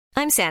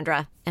I'm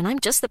Sandra, and I'm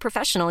just the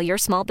professional your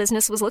small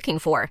business was looking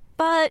for.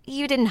 But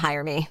you didn't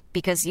hire me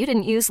because you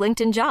didn't use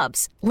LinkedIn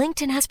Jobs.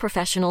 LinkedIn has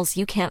professionals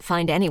you can't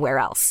find anywhere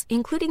else,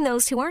 including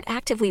those who aren't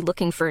actively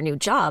looking for a new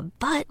job,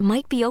 but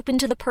might be open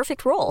to the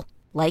perfect role,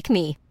 like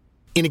me.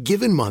 In a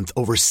given month,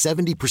 over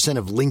 70%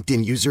 of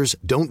LinkedIn users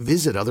don't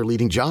visit other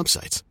leading job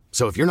sites.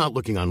 So if you're not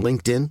looking on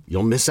LinkedIn,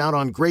 you'll miss out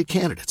on great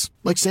candidates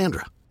like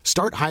Sandra.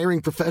 Start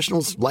hiring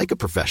professionals like a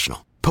professional.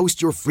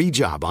 Post your free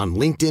job on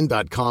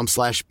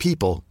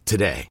linkedin.com/people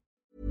today.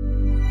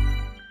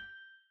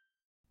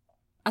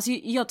 Alltså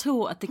jag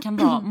tror att det kan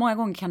vara, många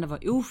gånger kan det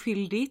vara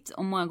oskyldigt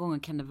och många gånger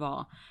kan det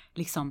vara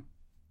liksom,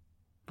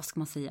 vad ska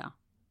man säga,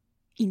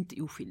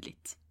 inte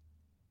oskyldigt.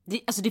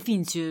 Det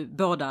finns ju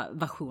båda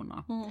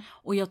versioner.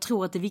 Och jag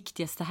tror att det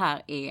viktigaste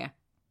här är,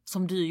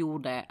 som du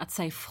gjorde, att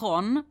säga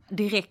ifrån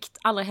direkt,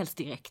 allra helst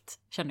direkt,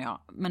 känner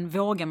jag. Men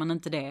vågar man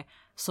inte det,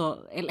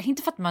 så, eller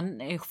inte för att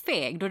man är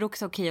feg, då är det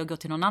också okej att gå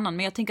till någon annan.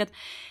 Men jag tänker att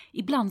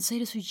ibland så är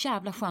det så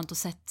jävla skönt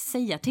att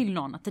säga till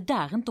någon att det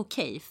där är inte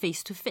okej,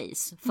 face to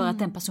face. För att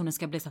den personen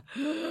ska bli så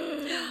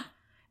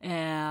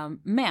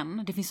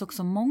men det finns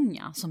också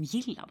många som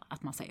gillar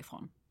att man säger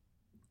ifrån.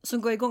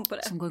 Som går igång på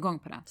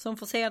det. Som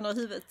får se i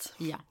huvudet.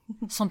 Ja.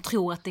 Som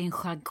tror att det är en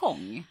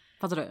jargong.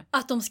 Fattar du?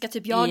 Att de ska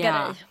typ jaga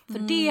dig. För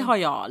det har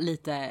jag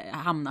lite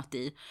hamnat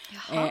i.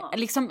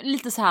 Liksom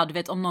lite så här, du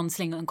vet, om någon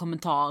slänger en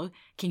kommentar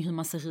kring hur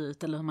man ser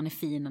ut eller hur man är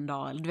fin en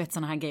dag. Eller du vet,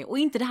 såna här grejer. Och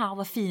inte det här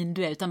vad fin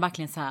du är, utan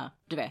verkligen så här,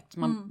 du vet.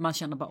 Man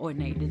känner bara, oj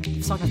nej,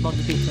 det saknas bara att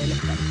du biter i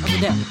läppen.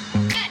 Alltså det.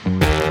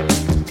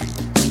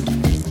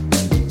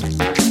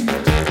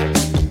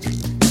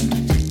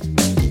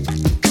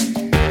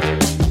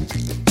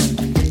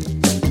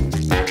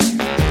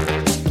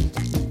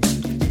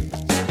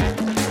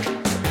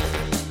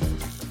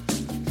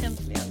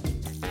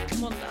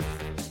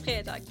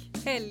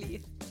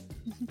 Helg.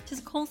 Det är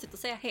så konstigt att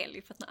säga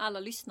helg, för att när alla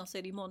lyssnar så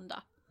är det ju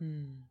måndag.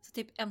 Så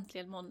typ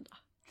äntligen måndag.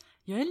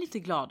 Jag är lite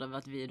glad över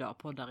att vi idag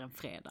poddar en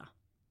fredag.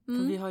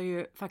 För vi har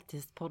ju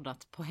faktiskt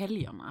poddat på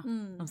helgerna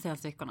de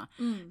senaste veckorna.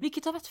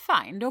 Vilket har varit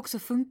fine, det har också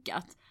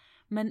funkat.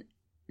 Men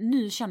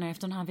nu känner jag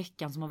efter den här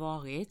veckan som har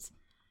varit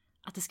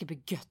att det ska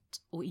bli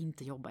gött att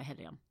inte jobba i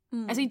helgen.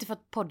 Alltså inte för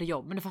att podd är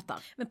jobb, men du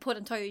fattar. Men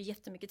podden tar ju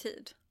jättemycket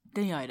tid.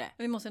 Den gör ju det.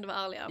 Vi måste ändå vara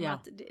ärliga med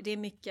att det är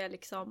mycket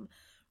liksom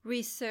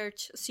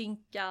research,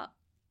 synka,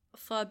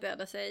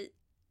 förbereda sig,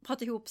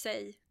 prata ihop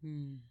sig,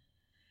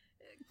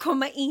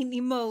 komma in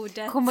i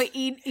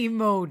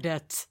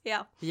modet.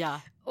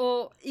 Ja.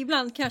 Och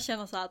ibland kan jag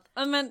känna så att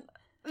men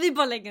vi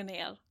bara lägger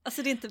ner.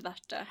 Alltså det är inte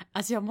värt det.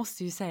 Alltså jag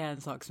måste ju säga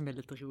en sak som är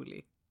lite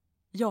rolig.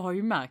 Jag har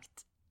ju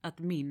märkt att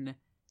min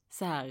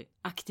så här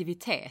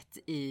aktivitet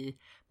i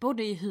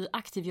både i hur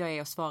aktiv jag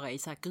är att svara i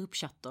så här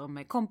gruppchatter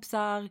med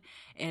kompisar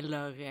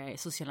eller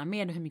sociala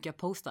medier, hur mycket jag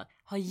postar,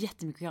 har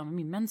jättemycket att göra med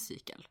min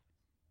menscykel.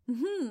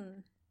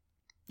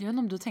 Jag vet inte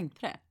om du har tänkt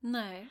på det?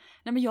 Nej,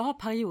 men jag har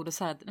perioder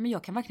så här att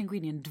jag kan verkligen gå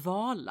in i en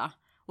dvala.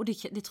 Och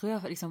det tror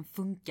jag liksom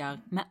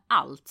funkar med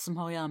allt som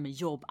har att göra med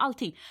jobb,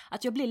 allting.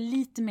 Att jag blir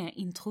lite mer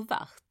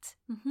introvert.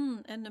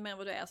 Ännu mer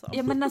vad du är så.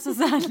 Ja, men alltså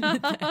så här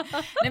lite,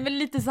 nej, men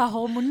lite så här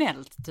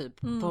hormonellt typ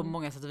på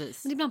många sätt och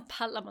vis. Men ibland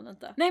pallar man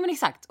inte. Nej, men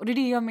exakt. Och det är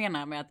det jag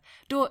menar med att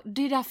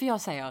det är därför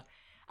jag säger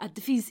att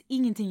det finns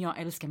ingenting jag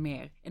älskar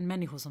mer än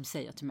människor som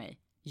säger till mig,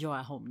 jag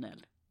är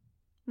hormonell.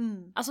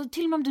 Alltså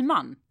till och med om du är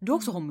man, du har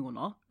också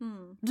hormoner.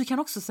 Du kan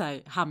också så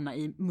här, hamna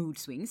i mood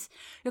swings.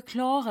 Jag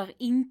klarar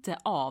inte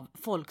av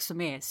folk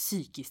som är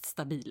psykiskt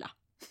stabila.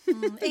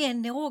 Är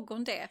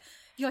någon det?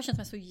 Jag har känt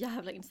mig så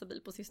jävla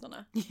instabil på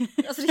sistone.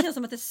 Alltså det känns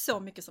som att det är så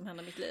mycket som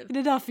händer i mitt liv. Det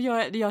är därför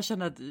jag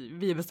känner att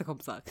vi är bästa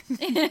kompisar.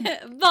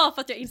 Bara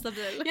för att jag är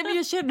instabil. Ja, men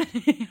jag känner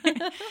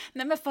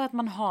nej, men för att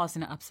man har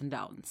sina ups and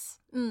downs.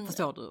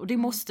 Förstår du? Och det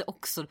måste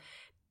också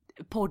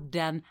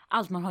podden,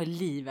 allt man har i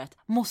livet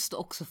måste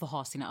också få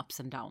ha sina ups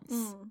and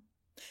downs.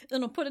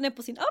 Undrar om podden är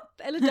på sin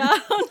up eller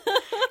down.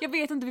 Jag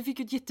vet inte, vi fick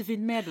ju ett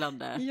jättefint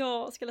meddelande.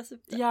 Ja, ska läsa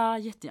upp det. Ja,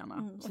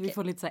 jättegärna. Så vi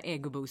får lite så här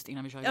ego-boost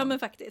innan vi kör igång. Ja, men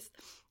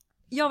faktiskt.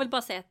 Jag vill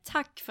bara säga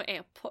tack för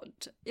er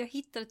podd. Jag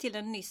hittade till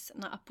den nyss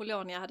när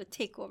Apollonia hade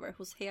takeover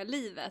hos Hela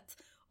Livet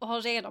och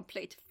har redan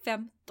plöjt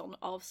 15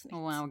 avsnitt.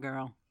 Wow,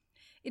 girl.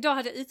 Idag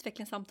hade jag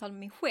utvecklingssamtal med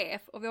min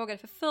chef och vågade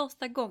för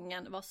första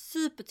gången vara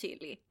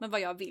supertydlig med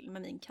vad jag vill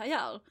med min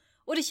karriär.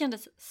 Och det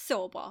kändes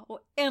så bra och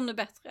ännu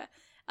bättre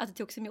att det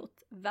togs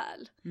emot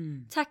väl.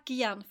 Tack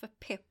igen för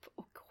pepp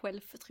och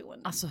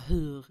självförtroende. Alltså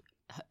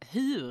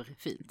hur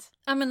fint?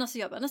 Ja, men alltså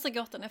jag var nästan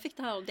gråta när jag fick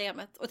det här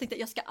DM:et och tänkte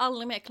jag ska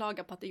aldrig mer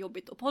klaga på att det är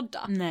jobbigt att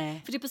podda.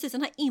 Nej. För det är precis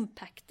den här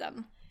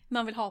impacten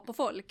man vill ha på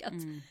folk. Att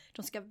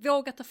de ska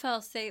våga ta för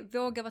sig,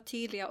 våga vara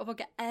tydliga och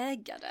våga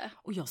äga det.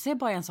 Och jag ser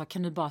bara en sak,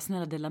 kan du bara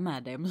snälla dela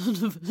med dig om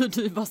hur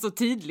du var så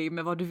tydlig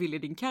med vad du vill i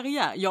din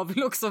karriär? Jag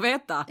vill också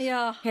veta.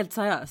 Ja. Helt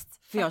seriöst.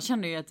 För jag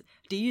känner ju att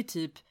det är ju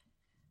typ,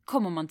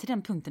 kommer man till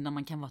den punkten där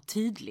man kan vara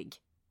tydlig.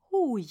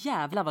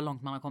 Jävlar vad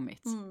långt man har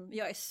kommit.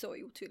 Jag är så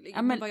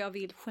otydlig med vad jag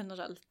vill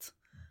generellt.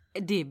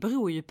 Det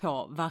beror ju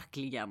på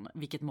verkligen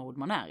vilket mode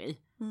man är i.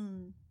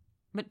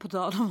 Men på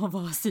tal om att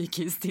vara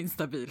psykiskt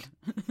instabil.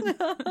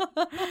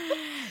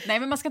 Nej,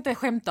 men man ska inte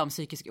skämta om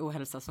psykisk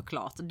ohälsa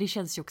såklart. Det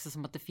känns ju också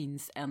som att det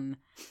finns en,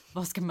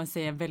 vad ska man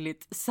säga, en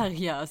väldigt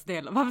seriös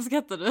del. Varför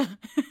skrattar du?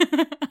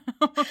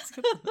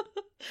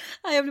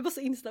 Nej, jag blir bara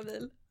så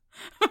instabil.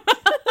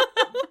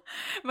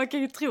 Man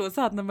kan ju tro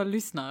så att när man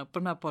lyssnar på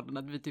den här podden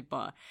att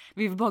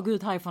vi vill bara gå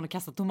ut härifrån och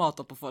kasta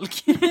tomater på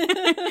folk.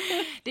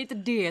 Det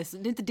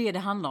är inte det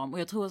handlar om. Och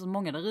jag tror att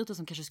många där ute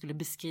som kanske skulle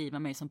beskriva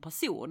mig som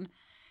person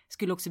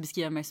skulle också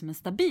beskriva mig som en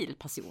stabil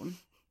person.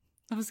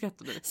 Varför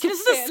skrattar du? Ska du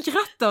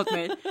skratta åt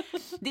mig?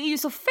 Det är ju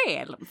så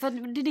fel. För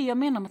det är det jag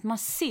menar med att man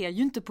ser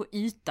ju inte på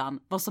ytan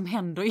vad som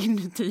händer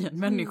inuti en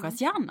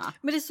människas hjärna.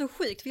 Men det är så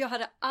sjukt, för jag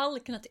hade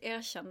aldrig kunnat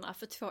erkänna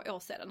för 2 år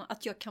sedan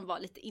att jag kan vara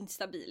lite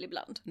instabil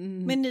ibland.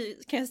 Men nu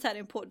kan jag säga det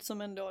i en podd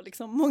som ändå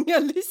liksom många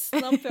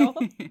lyssnar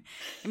på.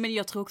 Men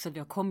jag tror också att vi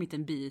har kommit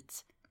en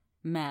bit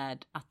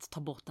med att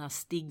ta bort det här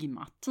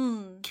stigmat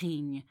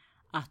kring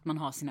att man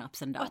har sina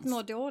ups and downs. Och att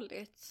må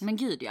dåligt. Men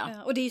gud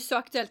ja. Och det är ju så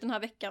aktuellt den här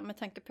veckan med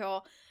tanke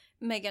på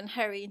Meghan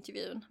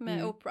Harry-intervjun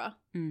med Oprah.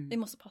 Vi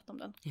måste prata om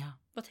den. Ja.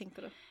 Vad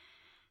tänker du?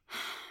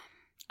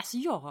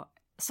 Alltså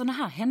såna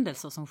här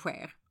händelser som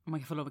sker, om man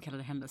kan få lov att kalla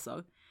det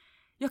händelser,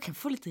 jag kan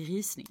få lite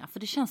rysningar för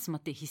det känns som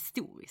att det är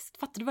historiskt.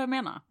 Fattar du vad jag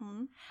menar?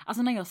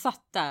 Alltså när jag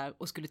satt där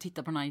och skulle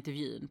titta på den här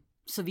intervjun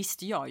så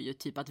visste jag ju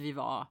typ att vi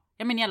var,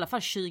 i alla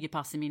fall 20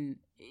 pers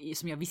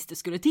som jag visste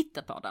skulle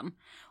titta på den.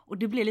 Och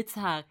det blev lite så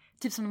här,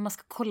 typ som när man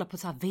ska kolla på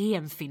så här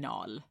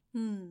VM-final.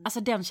 Alltså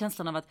den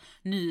känslan av att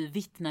nu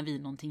vittnar vi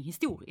någonting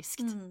historiskt.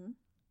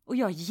 Och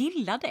jag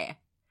gillar det.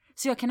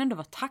 Så jag kan ändå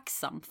vara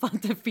tacksam för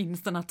att det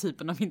finns den här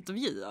typen av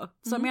intervjuer.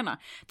 Så jag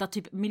menar, där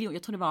typ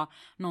jag tror det var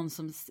någon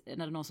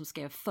som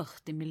skrev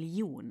 40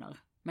 miljoner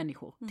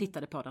människor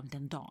tittade på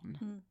den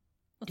dagen.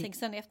 Och tänk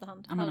sen i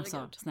efterhand. Ja, men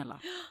alltså,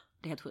 snälla.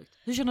 Det är helt sjukt.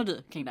 Hur känner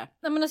du kring det?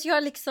 Nej, men alltså jag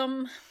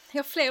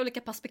har flera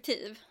olika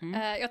perspektiv.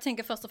 Jag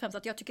tänker först och främst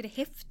att jag tycker det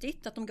är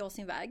häftigt att de går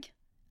sin väg.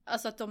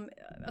 Alltså att de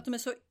är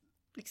så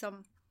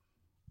liksom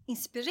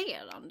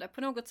inspirerande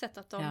på något sätt,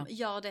 att de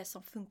gör det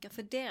som funkar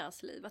för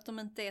deras liv. Att de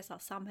inte är så här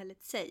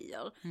samhället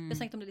säger. Jag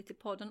tänkte om det lite i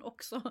podden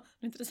också. Det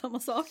är inte det samma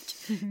sak.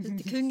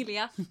 Lite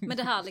kungliga. Men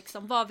det här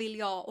liksom, vad vill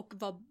jag och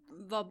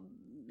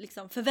vad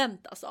liksom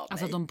förväntas av mig.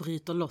 Alltså att de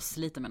bryter loss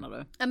lite, menar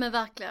du? Ja, men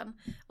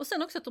verkligen. Och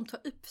sen också att de tar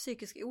upp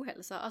psykisk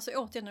ohälsa. Alltså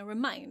återigen en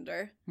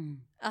reminder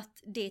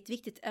att det är ett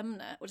viktigt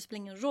ämne. Och det spelar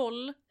ingen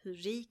roll hur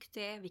rik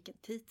det är, vilken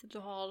titel du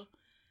har.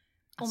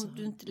 Om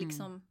du inte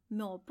liksom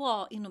mår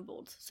bra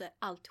inombords så är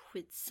allt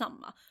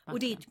skitsamma. Verkligen. Och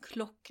det är ett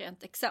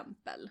klockrent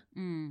exempel.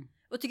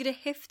 Och jag tycker det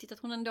är häftigt att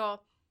hon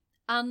ändå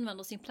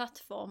använder sin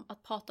plattform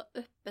att prata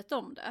öppet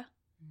om det.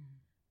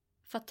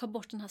 För att ta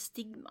bort den här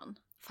stigman.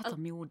 Fattar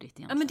modigt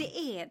egentligen. Ja, men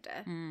det är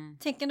det.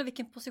 Tänk ändå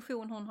vilken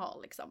position hon har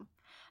liksom.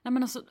 Nej,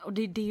 men alltså, och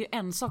det är ju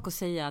en sak att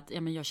säga att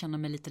jag känner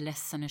mig lite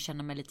ledsen, jag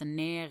känner mig lite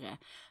nere.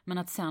 Men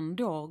att sen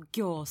då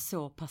gå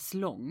så pass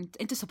långt,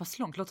 inte så pass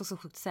långt, låter så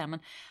sjukt att säga, men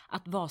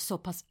att vara så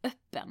pass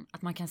öppen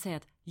att man kan säga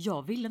att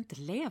jag vill inte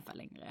leva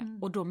längre.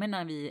 Och då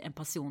menar vi en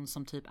person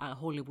som typ är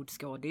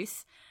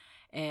Hollywood-skådis.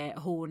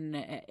 Hon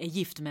är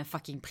gift med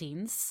fucking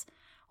prins.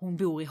 Hon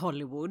bor i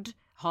Hollywood,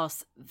 har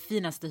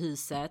finaste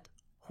huset.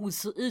 Hon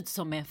ser ut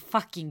som en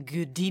fucking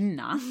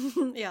gudinna.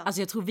 Ja.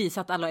 Alltså jag tror vi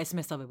satt alla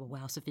sms över,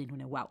 wow så fin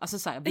hon är, wow. Alltså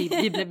så här,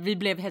 vi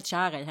blev helt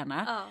kära i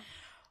henne. Ja.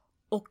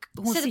 Och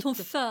hon sättet hon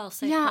för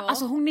sig på. Ja,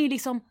 alltså hon är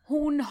liksom,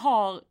 hon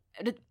har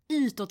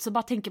utåt så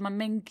bara tänker man,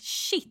 men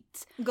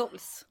shit.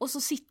 Goals. Och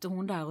så sitter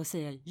hon där och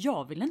säger,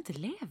 jag vill inte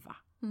leva.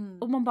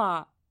 Och man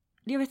bara,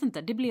 jag vet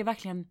inte, det blir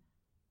verkligen,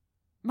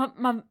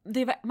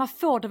 man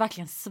får det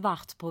verkligen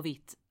svart på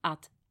vitt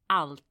att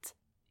allt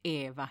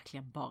är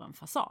verkligen bara en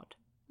fasad.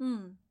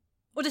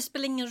 Och det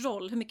spelar ingen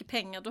roll hur mycket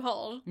pengar du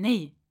har.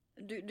 Nej.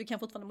 Du kan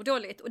fortfarande må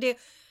dåligt. Och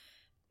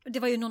det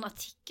var ju någon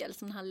artikel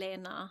som den här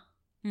Lena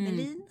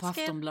Melin på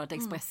Aftonbladet,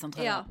 Expressen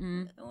tror jag.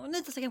 Och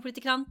lite så kanske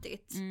lite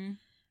klantigt.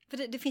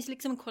 För det finns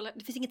liksom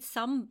det finns inget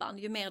samband.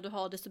 Ju mer du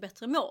har desto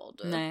bättre mår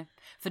du. Nej,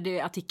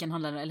 för artikeln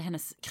handlade, eller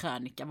hennes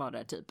krönika var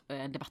det typ,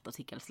 en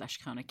debattartikel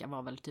 /krönika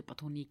var väl typ att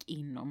hon gick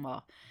in och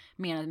var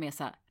med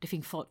så här,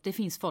 det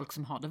finns folk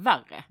som har det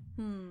värre.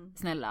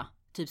 Snälla,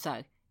 typ så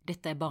här,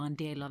 detta är bara en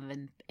del av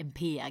en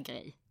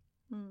PR-grej.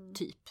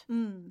 Typ.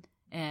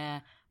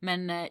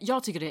 Men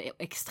jag tycker det är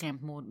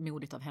extremt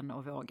modigt av henne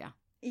att våga.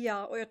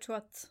 Ja, och jag tror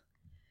att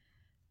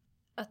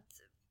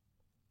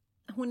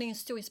hon är en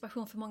stor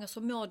inspiration för många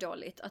som mår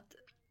dåligt. Att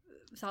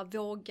så här,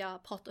 våga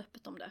prata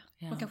öppet om det.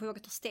 Ja. De kanske vågar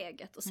ta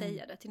steget och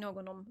säga det till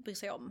någon de bryr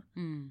sig om.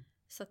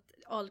 Så att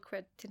all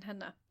cred till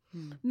henne.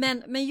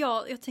 Men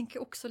jag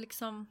tänker också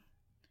liksom,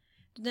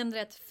 du nämnde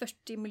det att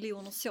 40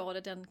 miljoner såg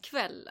det den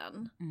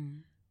kvällen.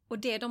 Och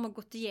det de har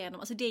gått igenom,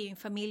 alltså det är ju en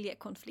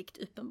familjekonflikt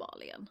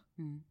uppenbarligen.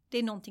 Det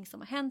är någonting som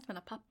har hänt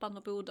mellan pappan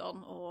och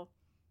brodern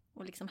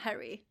och liksom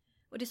Harry.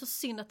 Och det är så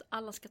synd att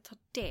alla ska ta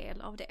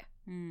del av det.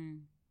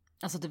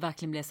 Alltså det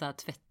verkligen blir så här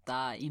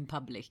tvätta in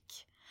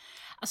public.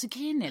 Alltså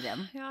grejen är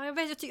den. Ja, jag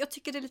vet, jag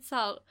tycker det är lite så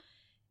här,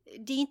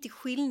 det är inte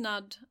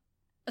skillnad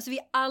Alltså vi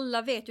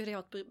alla vet ju det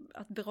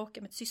att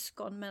bråka med ett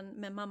syskon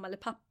med mamma eller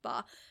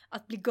pappa.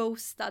 Att bli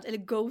ghostad eller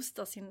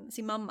ghosta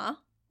sin mamma.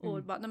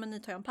 Och bara, nej men nu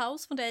tar jag en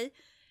paus från dig.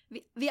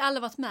 Vi alla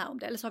varit med om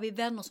det. Eller så har vi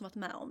vänner som varit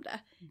med om det.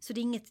 Så det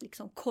är inget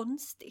liksom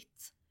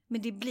konstigt.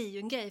 Men det blir ju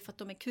en grej för att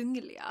de är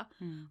kungliga.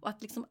 Och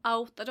att liksom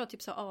outa då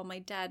typ så, my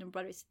dad and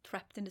brother is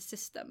trapped in the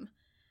system.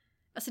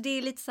 Alltså det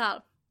är lite så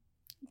här,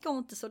 går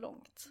inte så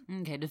långt.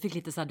 Okej, du fick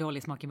lite så här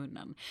dålig smak i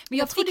munnen. Men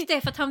jag fick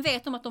det för att han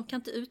vet om att de kan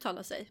inte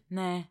uttala sig.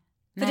 Nej.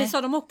 För det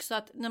sa de också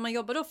att när man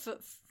jobbar då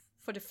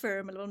för the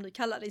firm eller vad de nu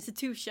kallar det,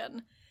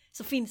 institution,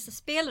 så finns det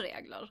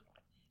spelregler.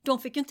 De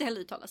fick ju inte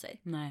heller uttala sig.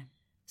 Nej.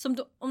 Som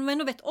då, om man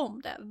ändå vet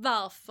om det,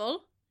 varför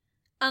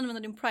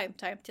använder du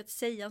primetime till att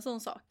säga en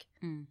sån sak?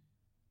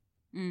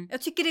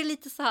 Jag tycker det är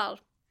lite så här.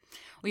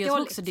 Och jag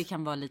tror också det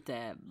kan vara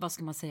lite, vad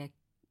ska man säga,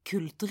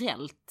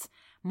 kulturellt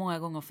många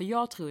gånger. För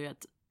jag tror ju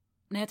att,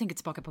 när jag tänker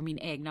tillbaka på min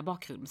egna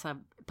bakgrund, så här,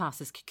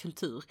 persisk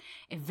kultur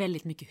är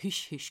väldigt mycket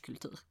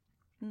hysch-hysch-kultur.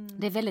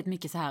 Det är väldigt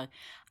mycket så här,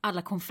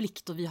 alla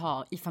konflikter vi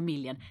har i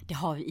familjen, det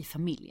har vi i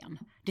familjen.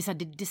 Det är så här,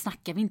 det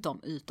snackar vi inte om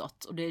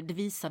utåt och det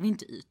visar vi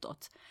inte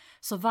utåt.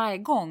 Så varje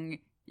gång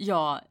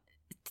jag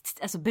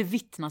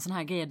bevittnar såna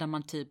här grejer där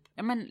man typ,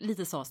 ja men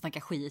lite så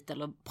snackar skit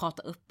eller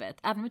pratar öppet,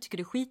 även om jag tycker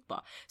det är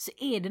skitbra, så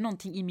är det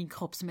någonting i min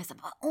kropp som är så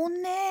här, åh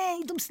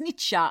nej, de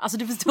snitchar. Alltså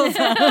du förstår så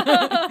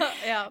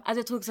här. Ja. Alltså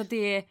jag tror också att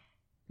det är,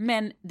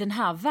 men den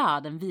här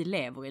världen vi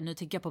lever i, nu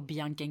tänker jag på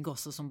Bianca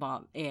Ingrosso som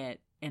bara är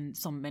en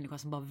sån människa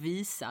som bara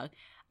visar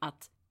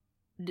att,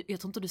 jag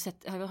tror inte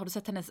har du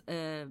sett hennes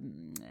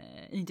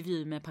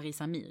intervju med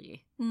Paris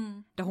Amiri?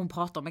 Där hon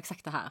pratar om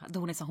exakt det här. Där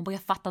hon är så, hon bara,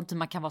 jag fattar inte hur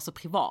man kan vara så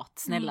privat.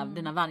 Snälla,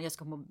 dina vänner,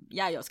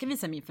 jag ska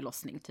visa min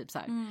förlossning, typ så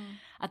här.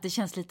 Att det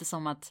känns lite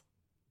som att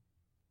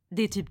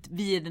det är typ,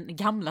 vi är den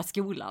gamla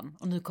skolan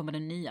och nu kommer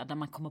den nya där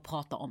man kommer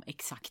prata om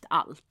exakt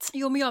allt.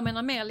 Jo, men jag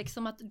menar mer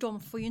liksom att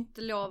de får ju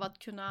inte lov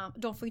att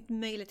de får inte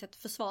möjlighet att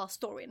försvara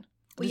storyn.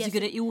 Och du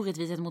tycker det är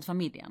orättvist mot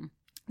familjen?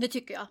 Det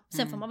tycker jag.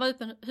 Sen får man vara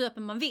hur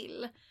öppen man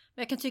vill.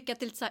 Men jag kan tycka att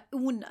det är lite så här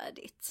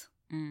onödigt.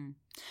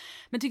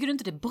 Men tycker du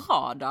inte det är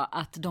bra då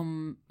att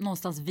de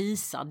någonstans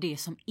visar det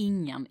som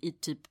ingen i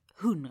typ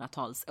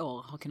hundratals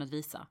år har kunnat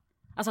visa?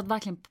 Alltså att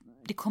verkligen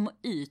det kommer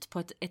ut på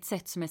ett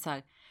sätt som är så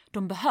här,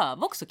 de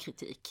behöver också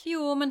kritik.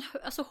 Jo, men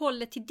alltså håll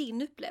det till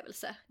din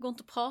upplevelse. Gå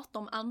inte att prata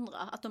om andra,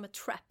 att de är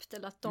trapped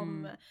eller att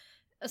de...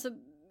 Alltså,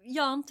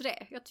 gör inte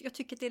det. Jag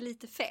tycker att det är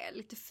lite fel,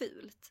 lite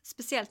fult.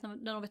 Speciellt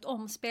när de vet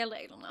om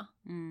spelreglerna.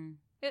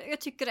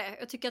 Jag tycker det.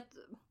 Jag tycker att...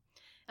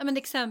 Ja, men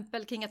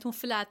exempel kring att hon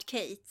förlät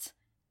Kate.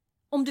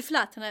 Om du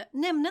förlät henne,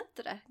 nämn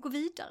inte det. Gå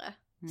vidare.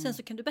 Sen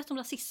så kan du berätta om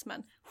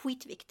rasismen.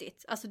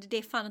 Skitviktigt. Alltså det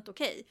är fan inte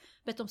okej.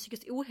 Berätta om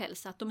psykisk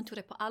ohälsa. Att de inte tog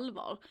det på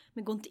allvar.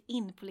 Men gå inte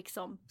in på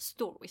liksom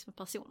stories med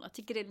personer. Jag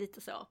tycker det är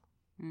lite så.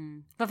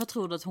 Varför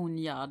tror du att hon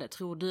gör det?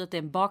 Tror du att det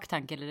är en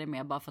baktanke eller är det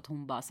mer bara för att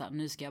hon bara så här,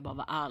 nu ska jag bara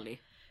vara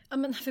ärlig? Ja,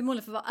 men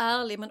förmodligen för att vara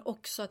ärlig. Men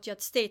också att göra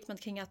ett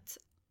statement kring att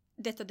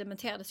detta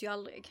dementerades ju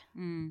aldrig.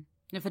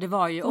 Ja, för det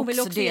var ju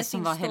också det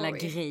som var hela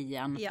story.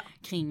 Grejen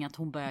kring att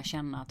hon börjar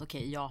känna att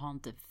okej,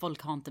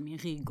 folk har inte min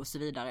rygg och så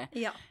vidare.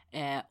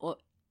 Och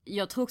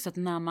jag tror också att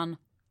när man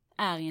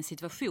är i en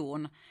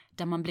situation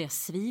där man blir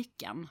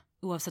sviken,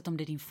 oavsett om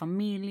det är din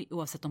familj,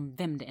 oavsett om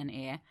vem det än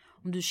är,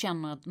 om du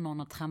känner att någon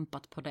har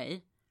trampat på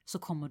dig, så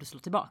kommer du slå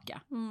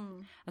tillbaka.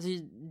 Alltså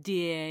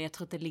jag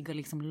tror att det ligger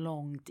liksom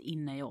långt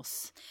inne i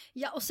oss.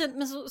 Ja, och sen,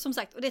 men som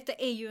sagt, och detta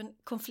är ju en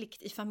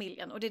konflikt i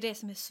familjen och det är det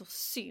som är så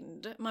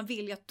synd. Man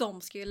vill ju att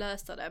de ska ju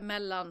lösa det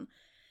mellan,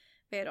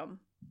 vad är de,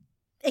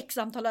 x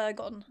antal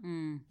ögon.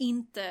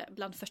 Inte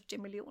bland 40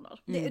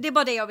 miljoner. Det är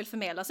bara det jag vill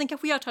förmedla. Sen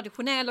kanske jag är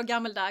traditionell och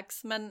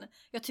gammeldags, men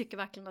jag tycker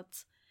verkligen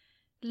att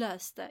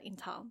lös det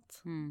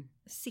internt.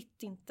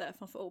 Sitt inte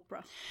framför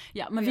Oprah.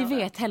 Ja, men vi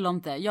vet heller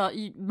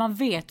inte. Man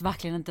vet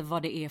verkligen inte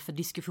vad det är för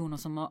diskussioner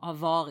som har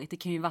varit. Det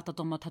kan ju vara att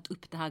de har tagit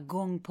upp det här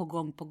gång på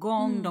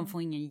gång. De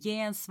får ingen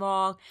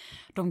gensvar.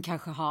 De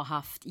kanske har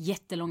haft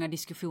jättelånga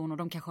diskussioner.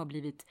 De kanske har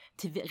blivit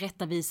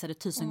tillrättavisade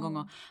 1000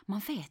 gånger. Man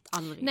vet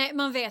aldrig. Nej,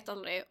 man vet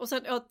aldrig. Och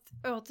sen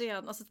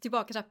återigen, alltså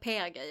tillbaka till den här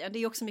PR-grejen. Det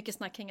är också mycket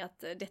snack kring att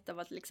detta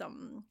var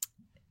liksom...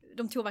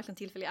 De tog verkligen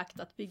tillfälle i akt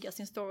att bygga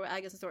sin story och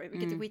äga sin story,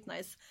 vilket är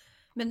skitnice.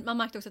 Men man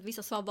märkte också att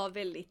vissa svar var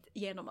väldigt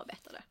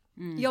genomarbetade.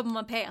 Jobbar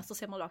man PR så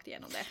ser man rakt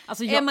igenom det.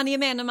 Alltså är man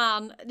gemene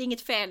man, det är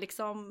inget fel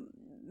liksom.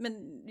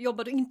 Men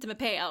jobbar du inte med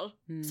PR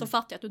så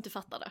fattar jag att du inte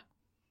fattar det.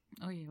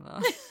 Oj,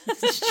 vad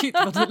shit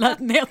vad du lät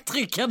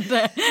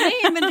nedtryckande.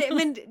 Nej,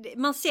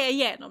 men man ser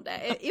igenom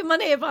det.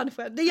 Man är i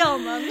branschen, det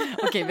gör man.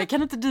 Okej, men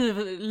kan inte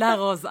du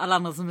lära oss alla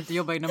andra som inte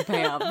jobbar inom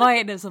PR? Vad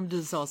är det som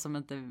du sa som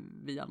inte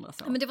vi andra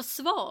sa? Men det var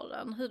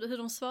svaren, hur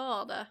de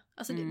svarade.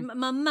 Alltså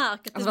man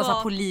märker att det var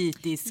så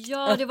politiskt.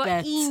 Ja, öppet. Det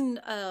var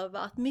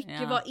inövat.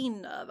 Mycket var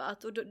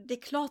inövat. Och det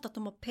är klart att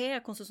de har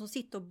PR-konsulter som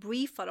sitter och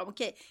briefar dem.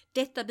 Okej,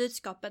 detta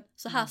budskapen,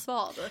 så här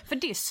svarar du. För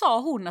det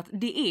sa hon att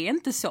det är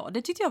inte så.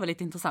 Det tyckte jag var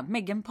lite intressant.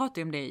 Meghan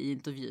pratade om det i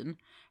intervjun.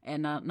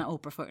 När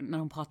Oprah, när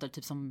hon pratade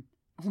typ som...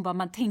 Hon bara,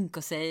 man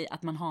tänker sig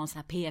att man har en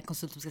sån här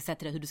PR-konsult som ska säga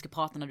till dig hur du ska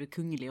prata när du är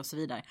kunglig och så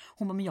vidare.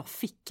 Hon bara, men jag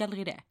fick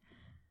aldrig det.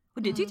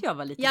 Och det tyckte jag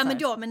var lite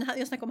ja, men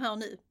jag snackar om här och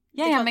nu.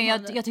 Ja, men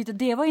jag tyckte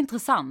det var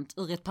intressant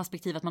ur ett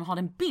perspektiv att man har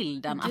den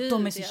bilden. Att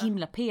de är så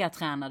himla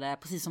PR-tränade,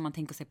 precis som man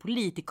tänker sig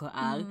politiker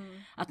är.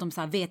 Att de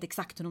så här vet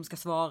exakt hur de ska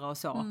svara och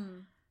så.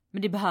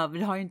 Men det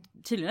har ju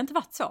tydligen inte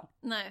varit så.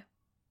 Nej,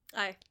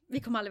 vi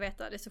kommer aldrig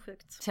veta, det är så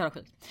sjukt. Så jävla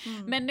sjukt.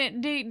 Men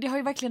det har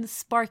ju verkligen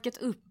sparkat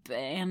upp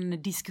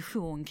en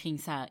diskussion kring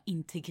så här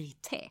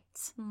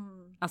integritet.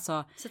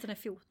 Alltså, sätta ner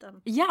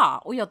foten.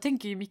 Ja, och jag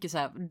tänker ju mycket så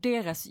här,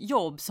 deras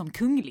jobb som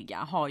kungliga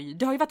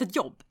det har ju varit ett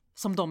jobb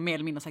som de mer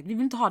eller mindre sagt, vi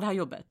vill inte ha det här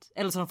jobbet.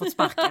 Eller så har de fått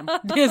sparken.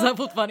 Det är så här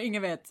fortfarande,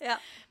 ingen vet. Ja.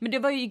 Men det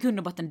var ju i grund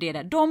och botten det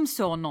där. De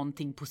såg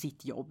någonting på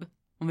sitt jobb,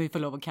 om vi får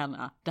lov att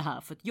kalla det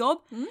här för ett jobb.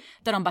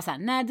 Där de bara säger,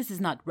 nej, this is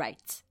not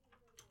right.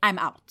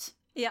 I'm out.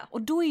 Ja.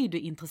 Och då är det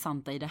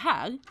intressanta i det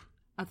här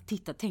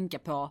att tänka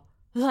på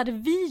hur hade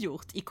vi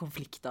gjort i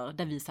konflikter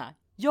där vi säger,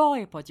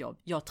 jag är på ett jobb,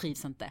 jag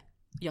trivs inte,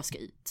 jag ska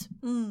ut.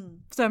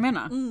 Så jag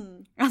menar?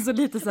 Alltså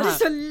lite så här. Det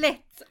är så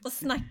lätt att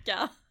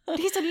snacka. Det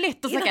är så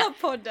lätt att snacka. I den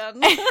här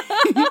podden.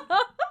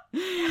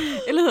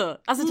 Eller hur?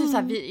 Alltså typ så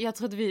här, jag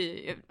trodde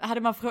vi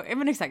hade man frågat,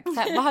 men exakt, så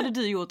här, vad hade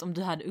du gjort om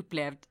du hade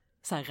upplevt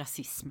så här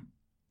rasism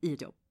i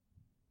ett jobb?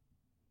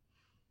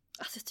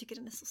 Alltså jag tycker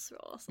den är så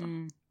svår alltså.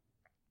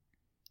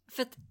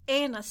 För att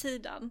ena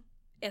sidan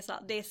är så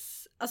här,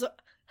 alltså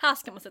här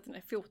ska man sätta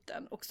ner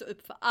foten också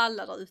upp för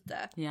alla där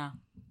ute. Ja.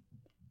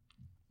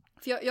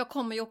 För jag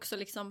kommer ju också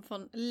liksom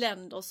från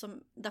länder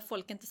där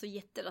folk inte är så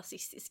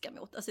jätterasistiska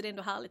mot. Alltså det är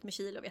ändå härligt med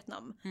Chile och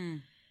Vietnam.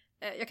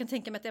 Jag kan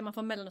tänka mig att är man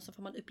från Mellanöstern så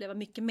får man uppleva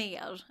mycket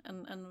mer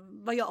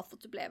än vad jag har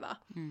fått uppleva.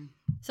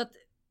 Så att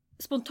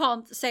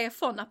spontant säga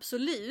från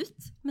absolut.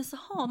 Men så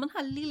har man den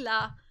här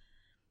lilla,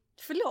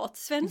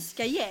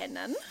 svenska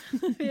genen.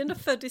 Vi är ändå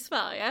född i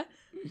Sverige.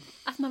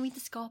 Att man vill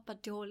inte skapa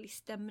dålig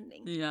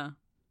stämning. Ja.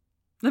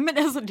 Nej, men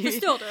alltså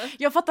förstår du?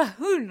 Jag fattar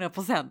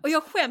 100%. Och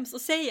jag skäms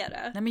att säga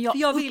det. Nej, men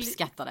jag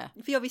uppskattar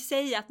det. För jag vill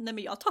säga att nej,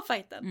 men jag tar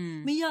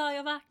fighten. Men gör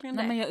jag verkligen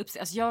det? Nej, men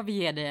jag vill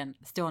ge dig en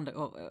stående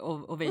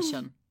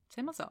ovation.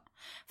 Säger man så?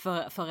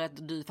 För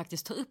att du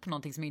faktiskt tar upp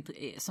någonting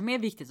som är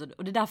viktigt.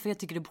 Och det är därför jag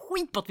tycker det är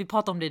skitbra att vi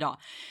pratar om det idag.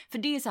 För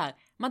det är så här,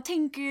 man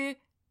tänker ju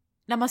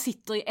när man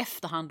sitter i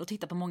efterhand och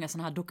tittar på många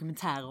sådana här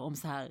dokumentärer om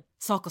så här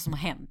saker som har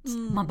hänt.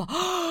 Man bara,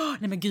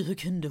 nej men gud, hur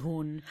kunde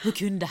hon? Hur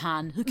kunde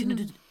han? Hur kunde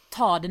du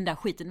ta den där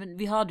skiten? Men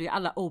vi hörde ju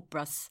alla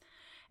Oprahs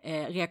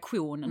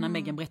reaktion när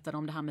Meghan berättade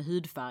om det här med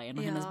hudfärgen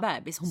och hennes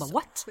bebis. Hon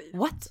bara,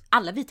 what?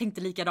 Alla vi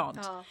tänkte likadant.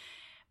 Ja.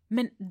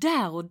 Men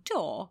där och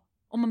då,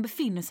 om man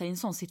befinner sig i en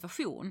sån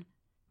situation,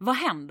 vad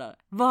händer?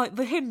 Vad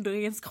händer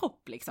i ens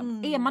kropp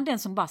liksom? Är man den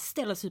som bara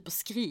ställer sig upp och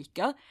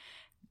skriker?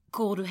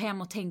 Går du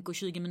hem och tänker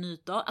 20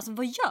 minuter? Alltså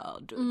vad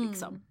gör du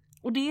liksom?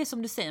 Och det är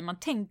som du säger, man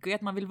tänker ju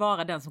att man vill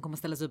vara den som kommer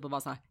ställa sig upp och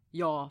vara så här,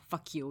 ja,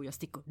 fuck you, jag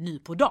sticker nu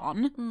på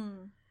dagen.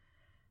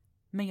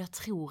 Men jag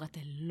tror att det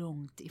är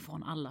långt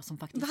ifrån alla som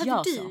faktiskt gör så.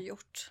 Vad hade du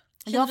gjort?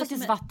 Jag har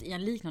faktiskt varit i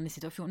en liknande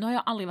situation. Nu har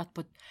jag aldrig varit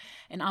på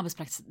en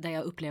arbetsplats där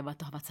jag upplever att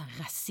det har varit så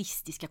här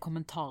rasistiska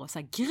kommentarer, så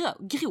här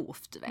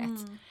grovt, du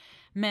vet.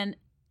 Men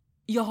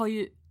jag har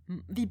ju,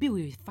 vi bor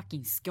ju i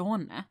fucking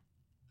Skåne.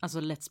 Alltså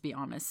let's be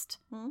honest.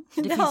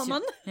 Det hör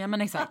man. Ja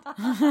men exakt.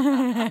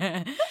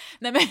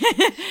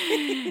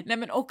 nej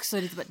men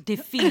också det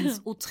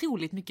finns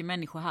otroligt mycket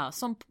människor här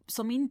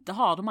som inte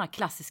har de här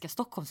klassiska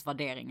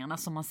Stockholmsvärderingarna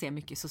som man ser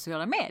mycket i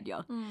sociala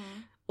medier.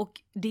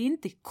 Och det är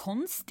inte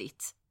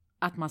konstigt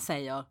att man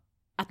säger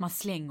att man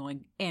slänger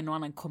en och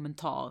annan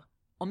kommentar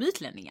om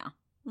utlänningar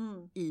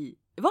i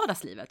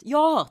vardagslivet.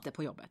 Jag har hört det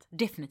på jobbet,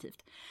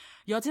 definitivt.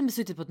 Jag har till exempel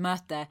suttit på ett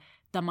möte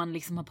där man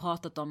liksom har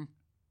pratat om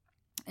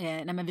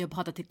men vi har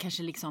pratat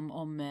kanske liksom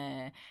om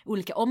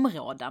olika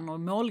områden och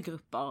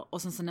målgrupper,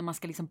 och sen så när man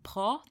ska liksom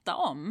prata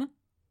om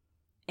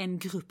en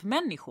grupp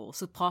människor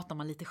så pratar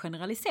man lite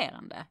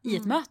generaliserande i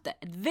ett möte,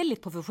 ett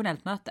väldigt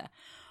professionellt möte.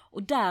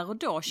 Och där och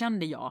då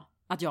kände jag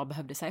att jag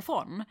behövde säga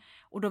ifrån.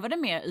 Och då var det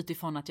mer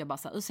utifrån att jag bara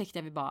sa, ursäkta,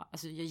 jag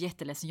är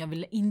jätteledsen, jag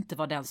vill inte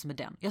vara den som är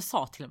den. Jag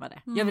sa till och med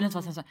det. Jag vill inte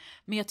vara den som,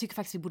 men jag tycker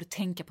faktiskt vi borde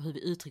tänka på hur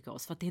vi uttrycker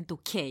oss, för att det är inte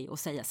okej att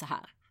säga så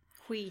här.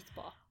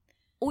 Skitbra.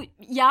 Och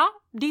ja,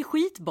 det är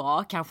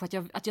skitbra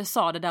kanske att jag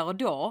sa det där och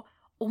då.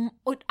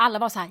 Och alla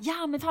var så här,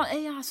 ja men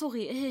fan, ja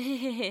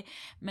sorry,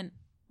 men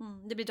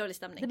det blir dålig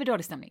stämning. Det blir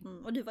dålig stämning.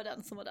 Och du var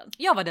den som var den.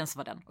 Jag var den som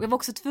var den. Och jag var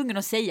också tvungen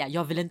att säga,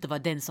 jag vill inte vara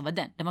den som var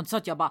den. Det var inte så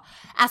att jag bara,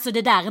 alltså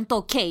det där är inte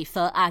okej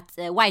för att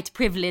white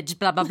privilege,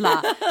 bla bla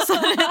bla.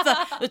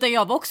 Utan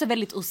jag var också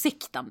väldigt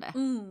ursäktande.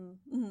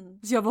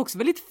 Så jag var också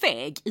väldigt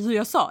feg i hur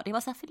jag sa. Det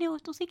var så här,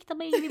 förlåt, ursäkta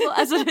mig.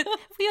 Alltså,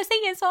 får jag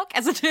säga en sak?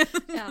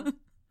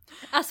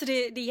 Alltså det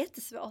är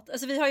jättesvårt.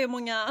 Alltså vi har ju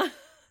många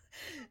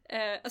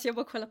alltså jag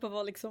bara kollar på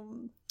vad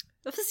liksom,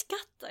 varför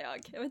skrattar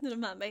jag? Jag vet inte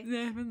om de är med mig.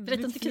 Nej, men det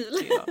är inte kul.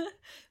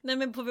 Nej,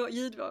 men på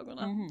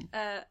ljudvågorna.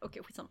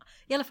 Okej, skitsamma.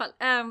 I alla fall,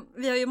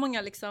 vi har ju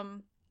många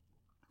liksom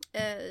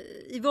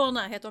i vår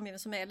närhet omgivning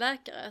som är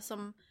läkare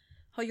som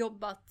har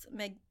jobbat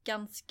med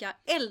ganska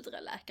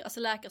äldre läkare. Alltså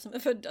läkare som är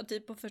födda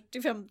typ på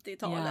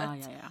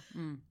 40-50-talet.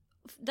 Ja.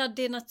 Där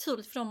det är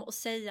naturligt för dem att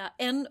säga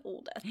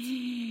n-ordet.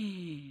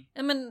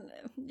 Men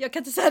jag kan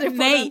inte säga det på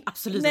Nej,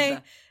 absolut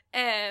inte.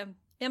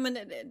 Ja,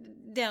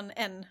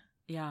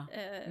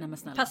 men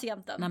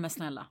patienten. Nej men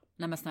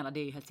snälla, det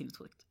är ju helt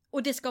sinnessjukt.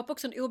 Och det skapar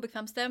också en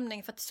obekväm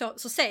stämning, för att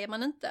så säger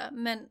man inte.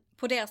 Men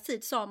på deras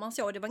tid sa man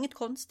så, och det var inget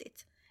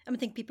konstigt. Ja, men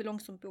tänk Pippi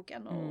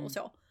Långstrump-boken och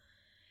så.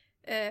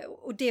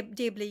 Och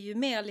det blir ju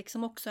mer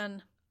liksom också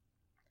en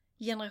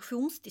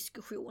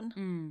generationsdiskussion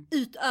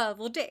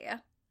utöver det.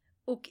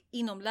 Och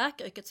inom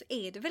läkaryrket så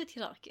är det väldigt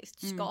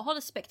hierarkiskt. Du ska ha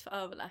respekt för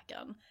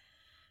överläkaren.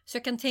 Så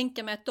jag kan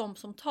tänka mig att de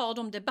som tar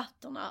de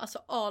debatterna, alltså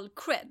all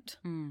cred.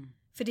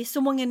 För det är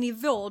så många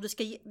nivåer du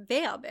ska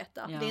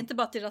bearbeta. Ja. Det är inte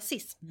bara till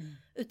rasism.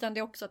 Utan det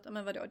är också att,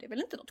 men vadå, det är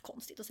väl inte något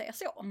konstigt att säga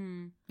så.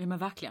 Ja men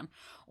verkligen.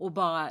 Och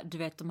bara, du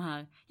vet de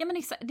här, ja men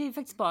exakt, det är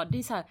faktiskt bara, det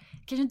är så här,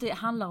 kanske inte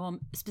handlar om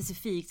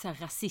specifikt så här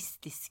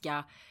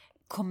rasistiska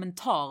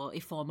kommentarer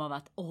i form av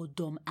att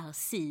de är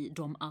si,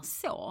 de är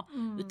så.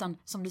 Utan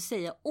som du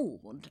säger,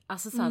 ord.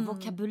 Alltså så här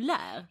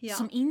vokabulär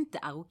som inte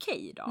är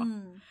okej då.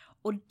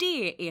 Och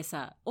det är så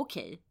här,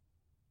 okej.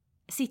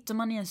 Sitter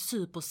man i en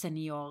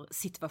supersenior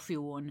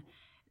situation,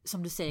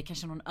 som du säger,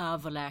 kanske någon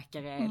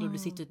överläkare eller du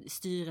sitter i ett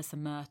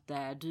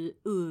styrelsemöte, du är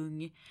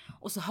ung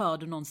och så hör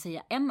du någon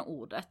säga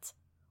n-ordet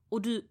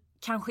och du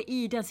kanske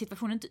i den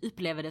situationen inte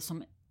upplever det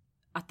som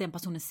att den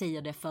personen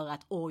säger det för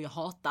att jag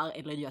hatar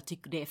eller jag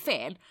tycker det är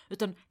fel,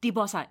 utan det är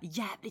bara så här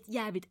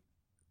jävligt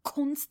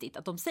konstigt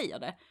att de säger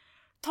det.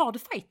 Tar du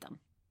fighten?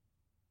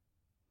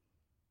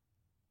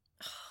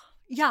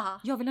 Ja.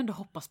 Jag vill ändå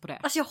hoppas på det.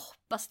 Alltså jag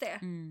hoppas det.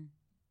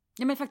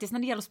 Ja men faktiskt när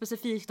det gäller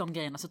specifikt de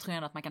grejerna så tror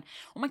jag att man kan,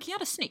 och man kan göra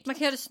det snyggt. Man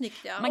kan göra det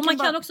snyggt, ja. Man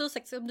kan också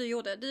ursäkta som du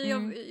gjorde.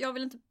 Jag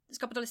vill inte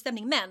skapa dålig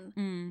stämning, men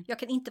jag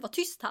kan inte vara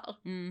tyst här.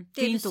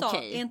 Det du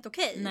sa är inte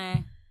okej.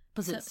 Nej,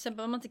 precis. Sen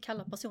behöver man inte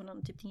kalla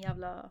personen typ din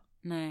jävla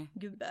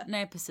gubbe.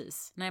 Nej,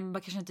 precis. Nej, men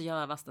man kanske inte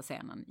göra värsta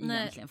scenen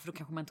egentligen, för då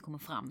kanske man inte kommer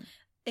fram.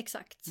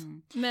 Exakt.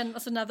 Men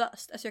alltså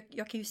nervöst. Alltså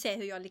jag kan ju se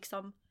hur jag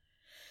liksom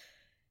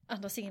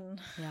andas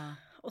in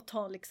och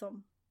tar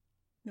liksom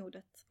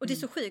modet. Och det är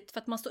så sjukt för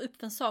att man står upp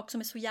för en sak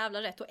som är så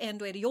jävla rätt och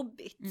ändå är det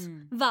jobbigt.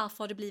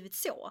 Varför har det blivit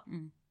så?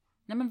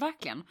 Nej men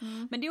verkligen.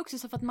 Men det är också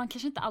så för att man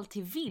kanske inte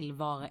alltid vill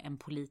vara en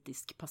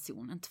politisk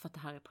person. Inte för att det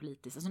här är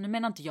politiskt. Alltså nu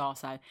menar inte jag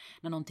så här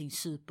när någonting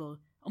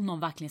om någon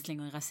verkligen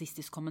slänger en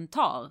rasistisk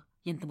kommentar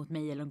gentemot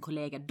mig eller en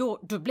kollega,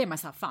 då blir man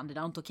så här, fan det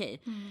där är inte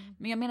okej.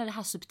 Men jag menar det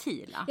här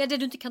subtila. Ja, det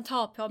du inte kan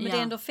ta på, men det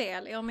är ändå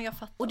fel. Ja, men jag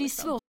fattar. Och det är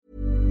svårt.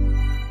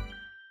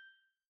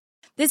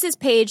 This is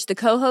Paige, the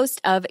co-host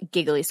of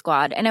Giggly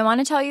Squad, and I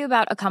want to tell you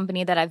about a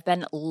company that I've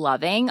been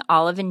loving,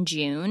 Olive &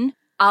 June.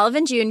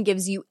 Olive & June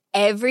gives you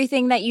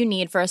everything that you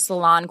need for a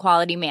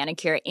salon-quality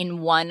manicure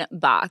in one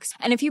box.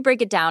 And if you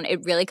break it down,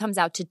 it really comes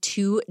out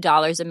to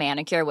 $2 a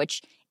manicure,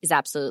 which is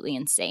absolutely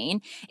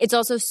insane. It's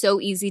also so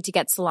easy to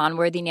get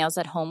salon-worthy nails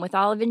at home with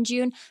Olive &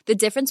 June. The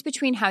difference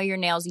between how your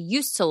nails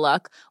used to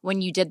look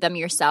when you did them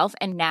yourself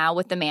and now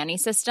with the Mani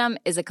system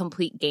is a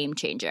complete game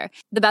changer.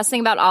 The best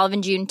thing about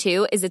Olive & June,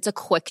 too, is it's a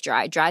quick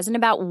dry. Dries in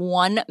about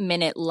 1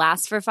 minute,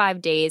 lasts for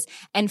 5 days,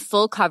 and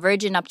full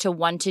coverage in up to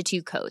 1 to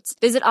 2 coats.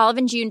 Visit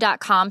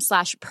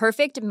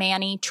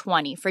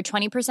oliveandjune.com/perfectmani20 for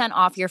 20%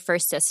 off your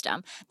first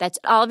system. That's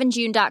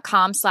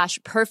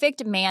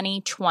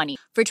oliveandjune.com/perfectmani20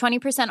 for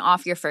 20%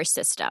 off your first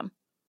system.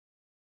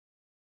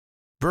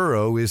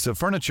 Burrow is a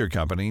furniture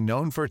company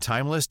known for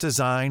timeless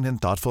design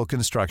and thoughtful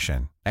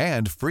construction,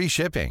 and free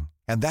shipping,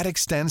 and that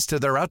extends to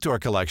their outdoor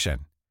collection.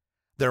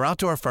 Their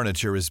outdoor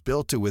furniture is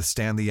built to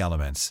withstand the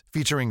elements,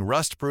 featuring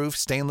rust-proof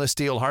stainless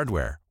steel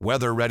hardware,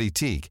 weather-ready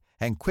teak,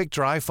 and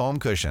quick-dry foam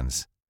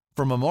cushions.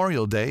 For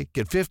Memorial Day,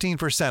 get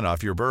 15%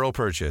 off your Burrow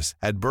purchase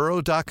at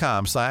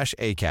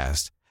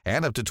burrow.com/acast,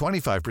 and up to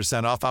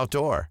 25% off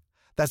outdoor.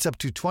 That's up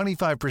to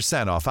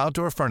 25% off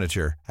outdoor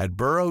furniture at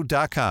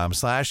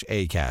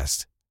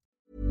burrow.com/acast.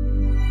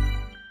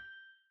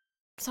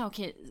 Så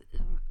okej,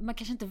 man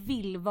kanske inte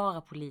vill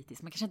vara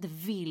politisk. Man kanske inte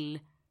vill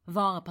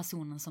vara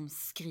personen som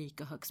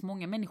skriker högst.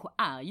 Många människor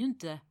är ju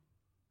inte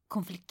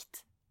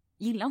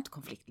gillar inte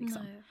konflikt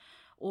liksom. Nej.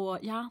 Och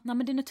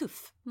men den är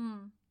tuff.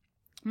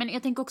 Men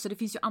jag tänker också, det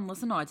finns ju andra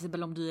scenarier. Till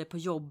exempel om du är på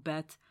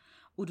jobbet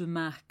och du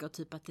märker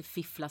typ att det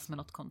fifflas med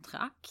något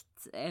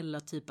kontrakt. Eller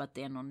typ att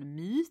det är någon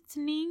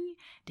mytning.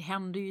 Det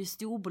händer ju i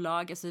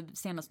storbolag. Alltså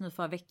senast nu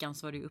förra veckan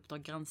så var det ju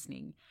Uppdrag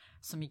granskning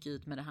som gick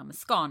ut med det här med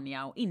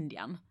Scania och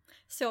Indien.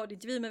 Så det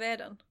intervju med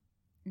vdn?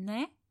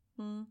 Nej.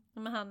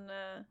 Men han...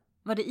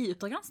 Var det i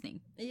Uppdrag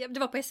granskning? Ja, det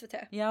var på SVT.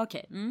 Ja,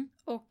 okej.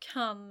 Och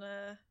han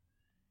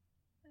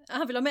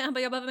vill ha med,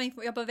 jag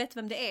behöver veta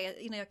vem det är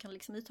innan jag kan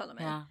liksom uttala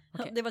mig. Ja,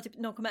 okay. Det var typ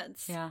no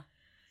comments. Ja.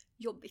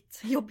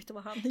 Jobbigt att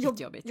vara han.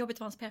 Jobbigt att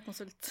vara hans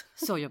PR-konsult.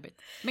 Så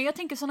jobbigt. Men jag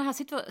tänker sådana här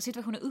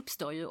situationer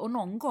uppstår ju. Och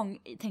någon gång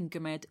tänker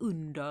man att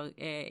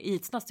i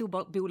ett sådant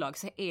stort bolag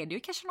så är det ju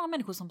kanske några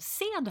människor som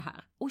ser det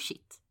här. Oh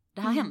shit,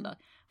 det här händer.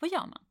 Vad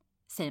gör man?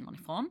 Säger man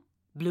ifrån?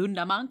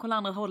 Blundar man? Kollar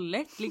andra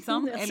hållet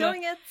liksom?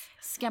 Eller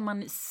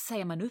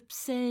säger man upp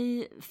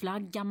sig?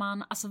 Flaggar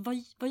man? Alltså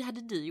vad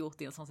hade du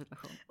gjort i en sån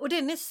situation? Och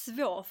den är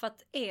svår, för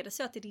att är det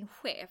så att det är din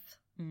chef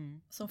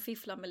som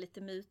fifflar med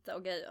lite muta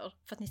och grejer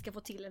för att ni ska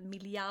få till en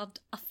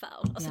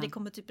miljardaffär. Alltså det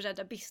kommer typ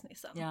rädda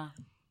businessen. Ja.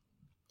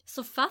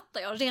 så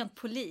fattar jag rent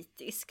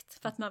politiskt,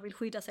 för att man vill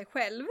skydda sig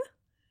själv,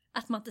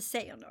 att man inte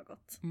säger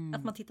något.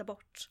 Att man tittar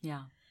bort.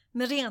 Ja.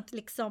 Men rent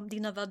liksom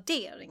dina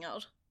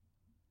värderingar,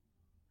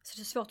 så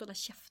det är svårt att hålla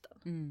käften.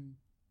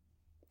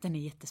 Den är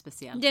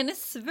jättespeciell. Den är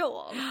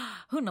svår.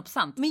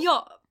 100%. Men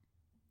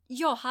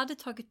jag hade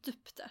tagit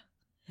upp det.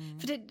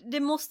 För det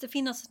måste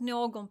finnas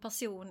någon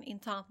person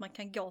internt man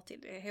kan gå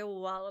till,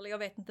 HR eller jag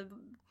vet inte.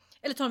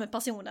 Eller ta med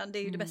personen, det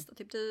är ju det bästa.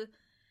 Typ du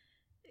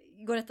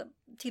går detta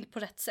till på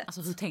rätt sätt.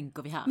 Alltså hur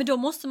tänker vi här? Men då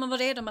måste man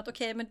vara redo med att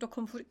okej, men då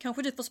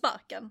kanske du får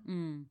sparken.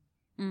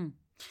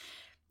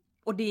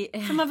 Och det...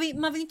 För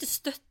man vill ju inte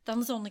stötta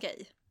en sån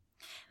grej.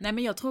 Nej,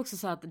 men jag tror också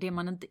så att det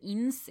man inte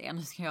inser,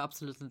 nu ska jag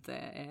absolut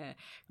inte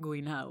gå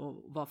in här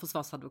och vara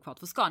försvarsadvokat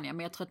för Scania,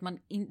 men jag tror att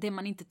det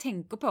man inte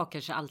tänker på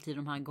kanske alltid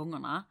de här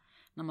gångerna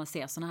när man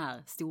ser såna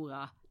här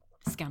stora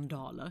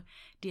skandaler,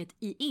 det är att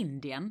i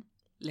Indien,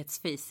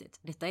 let's face it,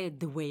 detta är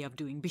the way of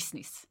doing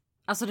business.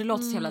 Alltså det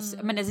låter så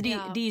jävla, men alltså det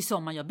är ju så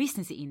man gör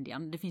business i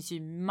Indien. Det finns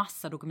ju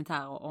massa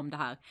dokumentärer om det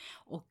här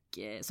och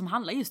som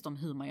handlar just om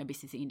hur man gör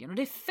business i Indien, och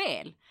det är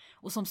fel.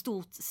 Och som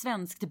stort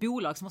svenskt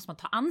bolag så måste man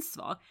ta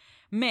ansvar.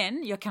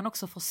 Men jag kan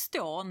också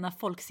förstå när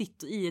folk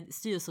sitter i ett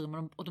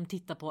styrelserum och de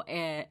tittar på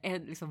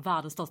är liksom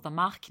världens största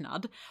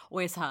marknad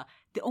och är så här,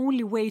 the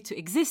only way to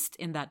exist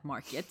in that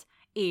market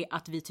är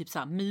att vi typ så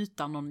här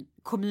mutar någon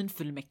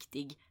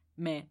kommunfullmäktig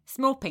med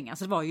småpengar.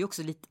 Så det var ju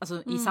också lite,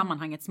 alltså i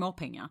sammanhanget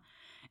småpengar.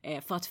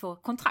 För att få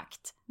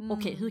kontrakt.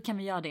 Okej, hur kan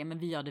vi göra det? Men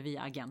vi gör det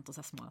via agenter,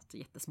 så smart,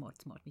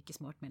 jättesmart, mycket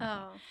smart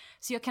människor.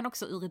 Så jag kan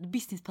också ur ett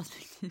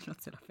businessperspektiv,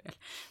 något sådär fel,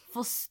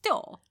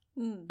 förstå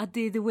att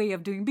det är the way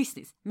of doing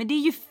business. Men det är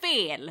ju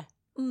fel!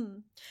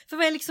 För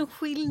vad är liksom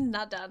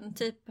skillnaden?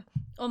 Typ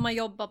om man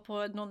jobbar på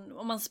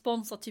om man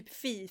sponsrar typ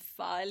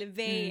FIFA eller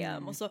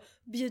VM och så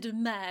bjuder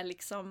med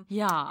liksom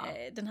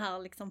den här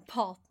liksom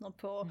partner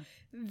på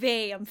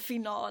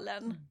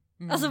VM-finalen.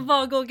 Alltså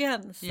var går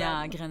gränsen?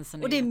 Ja, gränsen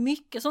är... Och det är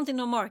mycket sånt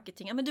inom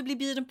marketing. Men du blir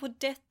bjuden på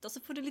detta och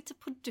så får du lite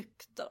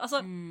produkter.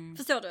 Alltså,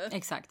 förstår du?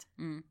 Exakt.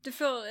 Du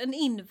får en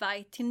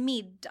invite till en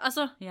middag.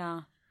 Alltså...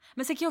 Ja.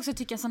 Men sen kan jag också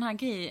tycka sån här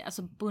grej,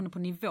 alltså beroende på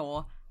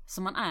nivå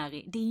som man är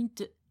i, det är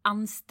inte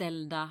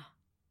anställda...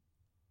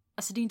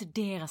 Alltså det är inte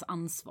deras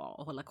ansvar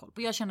att hålla koll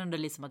på. Jag känner ändå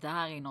liksom att det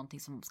här är någonting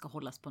som ska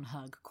hållas på en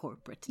hög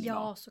corporate nivå.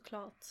 Ja,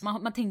 såklart.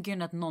 Man tänker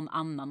ju att någon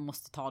annan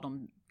måste ta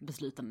de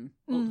besluten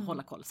och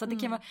hålla koll. Så det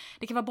kan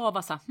vara bra att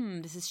vara så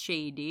här, this is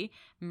shady.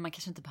 Men man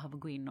kanske inte behöver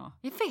gå in och...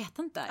 Jag vet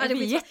inte. Ja, är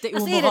vi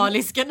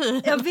jätteomoraliska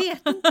nu? Jag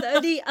vet inte.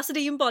 Det är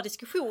ju en bra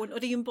diskussion. Och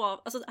det är ju en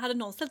bra... Alltså hade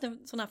någon ställt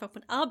en sån här fråga på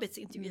en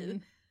arbetsintervju...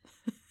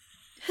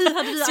 Hur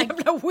hade du... Så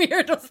jävla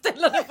weird att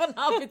ställa det på en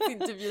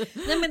arbetsintervju.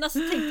 Nej men alltså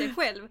tänk dig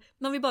själv.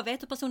 Man vill bara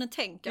veta hur personen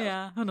tänker.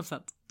 Ja,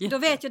 100%. Då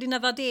vet jag dina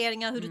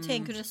värderingar, hur du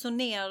tänker, hur du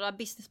resonerar,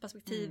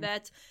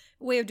 businessperspektivet,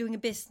 way of doing a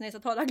business,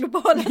 att ha det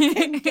globala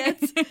tänket.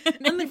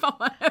 men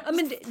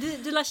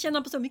du lär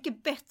känna på så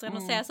mycket bättre än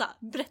att säga så här,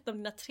 berätta om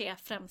dina 3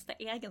 främsta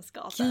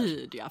egenskaper.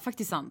 Gud, ja,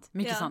 faktiskt sant.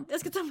 Mycket sant. Jag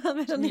ska ta med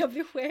mig den när jag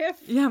blir chef.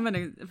 Ja,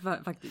 men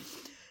faktiskt.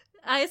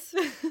 Nej,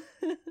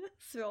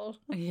 svår.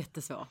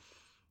 Jättesvår.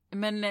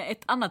 Men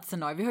ett annat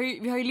scenario,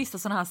 vi har ju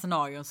listat sådana här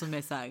scenarier som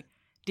är så här,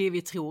 det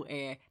vi tror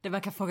är, det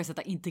verkar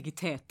ifrågasätta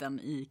integriteten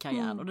i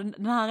karriären. Och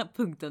den här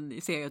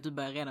punkten ser jag att du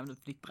börjar redan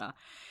flippra.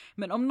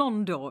 Men om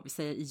någon då, vi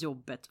säger i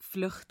jobbet,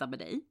 flörtar med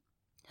dig,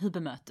 hur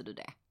bemöter du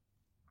det?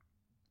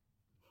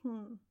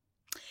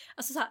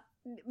 Alltså så här,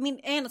 min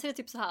ena sida är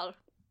typ så här,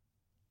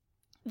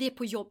 vi är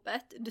på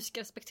jobbet, du ska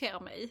respektera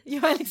mig.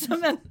 Jag är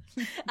liksom en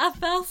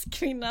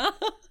affärskvinna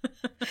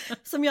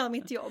som gör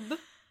mitt jobb.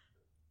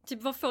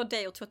 Typ, vad får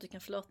dig att tro att du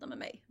kan flirta med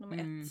mig, nummer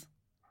 1?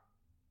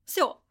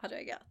 Så hade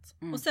jag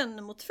agerat. Och sen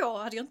nummer 2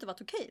 hade jag inte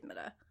varit okej med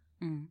det.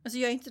 Alltså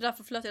jag är inte där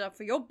för att flirta, jag är där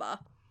för att jobba.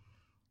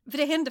 För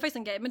det hände faktiskt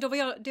en grej, men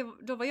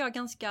då var jag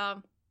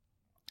ganska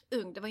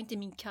ung. Det var inte i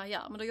min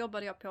karriär, men då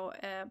jobbade jag på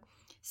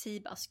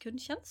Sibas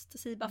kundtjänst.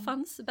 Siba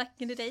fanns back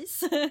in the days,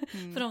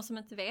 för de som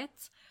inte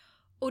vet.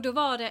 Och då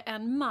var det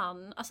en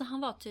man, alltså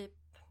han var typ,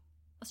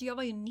 alltså jag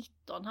var ju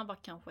 19, han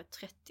var kanske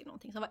 30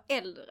 någonting, så han var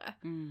äldre.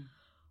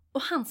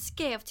 Och han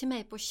skrev till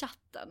mig på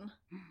chatten.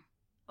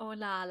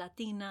 Hola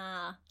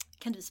latina,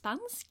 kan du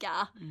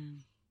spanska?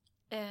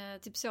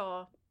 Typ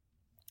så,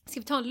 ska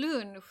vi ta en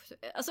lunch?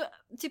 Alltså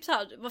typ så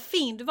här, vad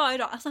fin du var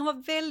idag. Alltså han var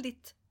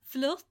väldigt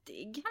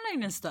flörtig. Han har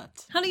in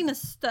en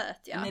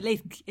stöt. Ja. En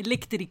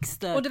elektrisk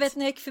stöt. Och du vet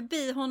när jag gick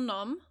förbi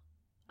honom,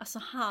 alltså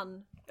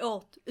han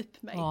åt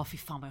upp mig. Fy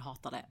fan vad jag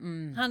hatar det.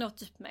 Han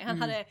åt upp mig.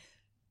 Han hade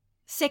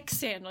 6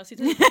 scener i sitt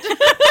huvud.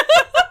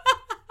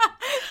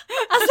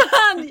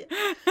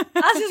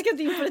 Alltså jag ska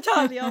inte in på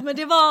detaljer, men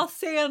det var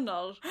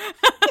scener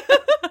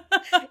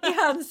i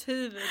hans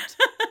huvud.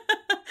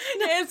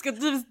 Jag älskar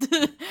att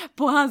du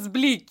på hans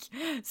blick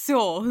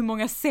så hur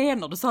många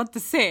scener, du sa inte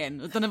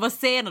scen utan det var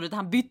scener, utan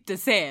han bytte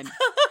scen,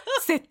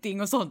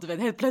 setting och sånt, du vet,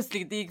 helt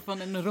plötsligt gick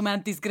från en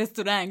romantisk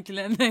restaurang till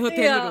en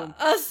hotellrum.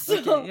 Ja, alltså,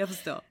 okej, jag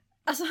förstår.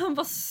 Alltså han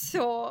var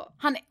så...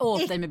 Han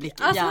åt dig med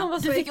blicken. Alltså, ja.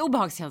 Du fick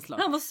obehagskänslor.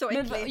 Han var så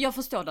äcklig. Men jag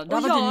förstår det. Då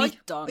var du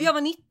 19. Jag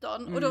var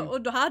 19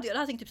 och då hade jag det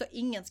här, tänkte typ så,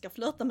 ingen ska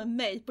flirta med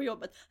mig på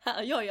jobbet.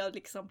 Här gör jag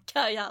liksom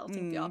karriär,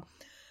 tänkte jag.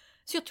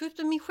 Så jag tog upp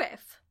det med min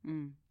chef.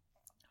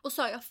 Och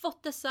sa, jag har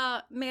fått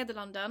dessa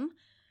meddelanden.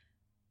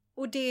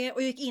 Och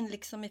jag gick in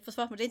liksom i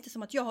försvarsmål. Det är inte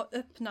som att jag har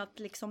öppnat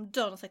liksom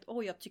dörren och sagt,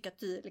 jag tycker att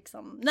du är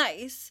liksom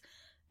nice.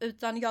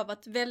 Utan jag har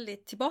varit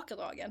väldigt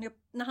tillbakadragen.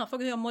 När han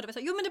frågade hur jag mådde, jag sa,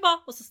 jo men det är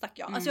bra. Och så stack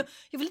jag. Alltså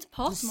jag vill inte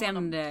prata med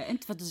honom.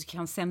 Inte för att du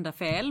kan sända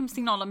fel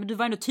signaler, men du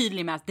var ändå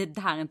tydlig med att det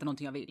här är inte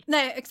någonting jag vill.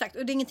 Nej, exakt.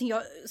 Och det är ingenting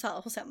jag så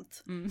här har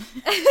sänt.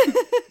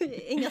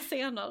 Inga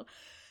scener.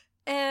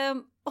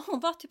 Och hon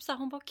var typ så här,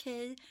 hon var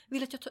okej.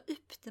 Vill att jag tar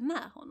upp det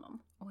med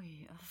honom?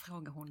 Oj, jag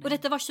frågar hon. Och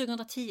detta var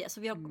 2010, så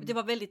det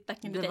var väldigt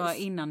back in the days. Det var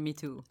innan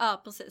MeToo.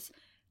 Ja, precis.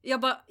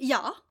 Jag bara,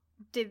 ja,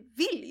 det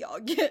vill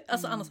jag.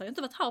 Alltså annars hade jag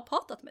inte varit här och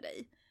pratat med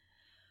dig.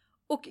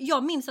 Och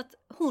jag minns att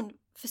hon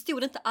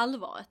förstod inte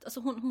allvaret. Alltså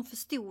hon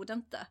förstod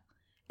inte.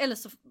 Eller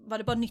så var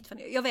det bara nytt för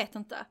henne. Jag vet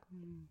inte.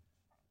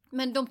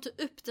 Men de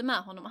tog upp det med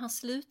honom och han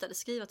slutade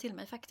skriva till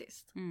mig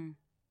faktiskt.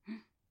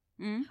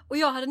 Och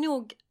jag hade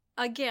nog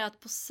agerat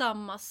på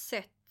samma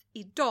sätt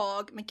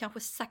idag, men kanske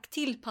sagt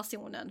till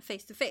personen face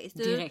to face.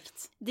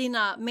 Direkt.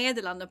 Dina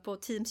meddelanden på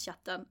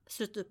Teams-chatten,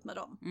 sluta upp med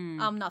dem.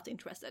 I'm not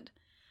interested.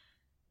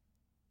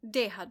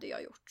 Det hade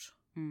jag gjort.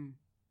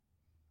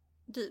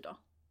 Du då?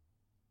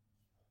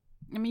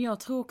 Ja, men jag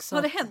tror också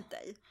har det hänt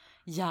dig?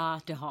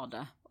 Ja, det har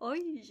det.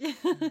 Oj,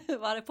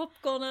 var det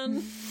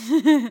popcornen?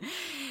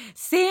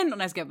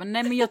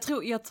 Nej, men jag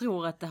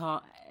tror att det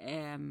har...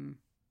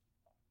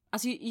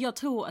 Alltså jag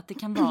tror att det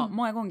kan vara...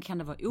 Många gånger kan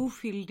det vara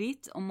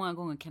oskyldigt och många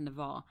gånger kan det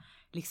vara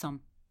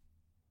liksom...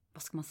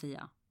 Vad ska man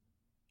säga?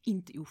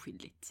 Inte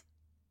oskyldigt.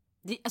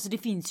 Det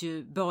finns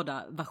ju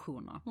båda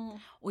versioner.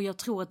 Och jag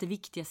tror att det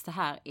viktigaste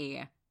här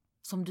är,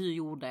 som du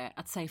gjorde,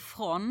 att säga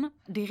ifrån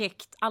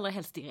direkt, allra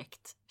helst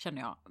direkt,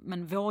 känner jag.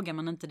 Men vågar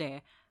man inte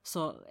det,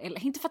 så,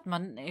 eller inte för att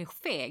man är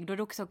feg, då är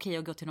det också okej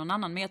att gå till någon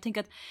annan. Men jag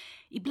tänker att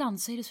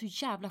ibland så är det så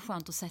jävla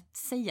skönt att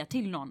säga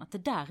till någon att det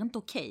där är inte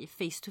okej,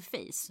 face to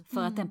face.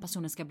 För att den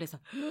personen ska bli så...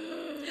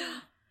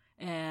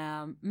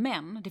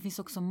 Men det finns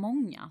också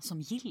många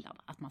som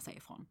gillar att man säger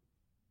ifrån.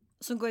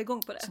 Som går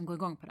igång på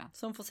det.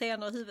 Som får se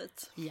något i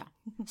huvudet. Ja.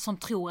 Som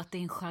tror att det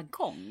är en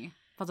jargong.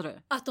 Fattar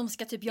du? Att de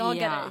ska typ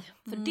jaga dig.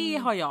 För det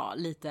har jag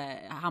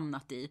lite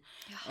hamnat i.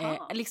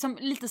 Liksom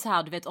lite så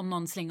här, du vet, om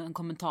någon slänger en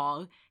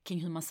kommentar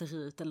kring hur man ser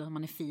ut eller hur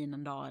man är fin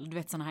en dag. Eller du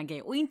vet, såna här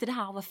grejer. Och inte det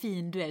här vad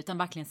fin du är, utan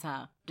verkligen så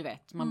här, du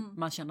vet.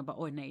 Man känner bara,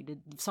 oj nej,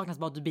 det saknas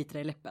bara att du biter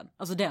dig i läppen.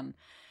 Alltså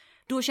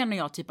då känner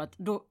jag typ att,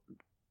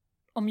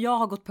 om jag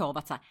har gått på och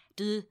varit så här,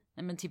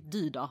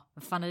 du då,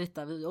 vad fan är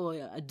detta?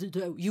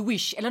 You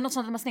wish, eller något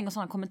sånt, att man slänger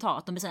sådana kommentarer,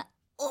 att de blir så här,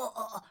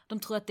 de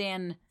tror att det är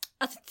en...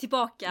 Att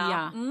tillbaka.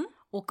 Ja.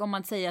 Och om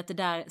man säger att det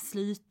där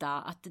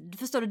slutar,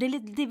 förstår du,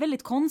 det är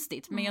väldigt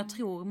konstigt, men jag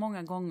tror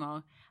många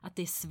gånger att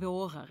det är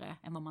svårare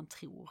än vad man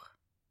tror.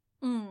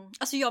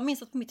 Alltså jag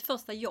minns att på mitt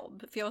första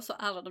jobb, för jag var så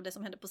ärad av det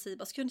som hände på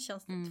Sibas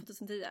kundtjänst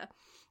 2010.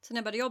 Så när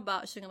jag började jobba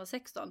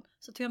 2016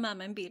 så tog jag med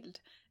mig en bild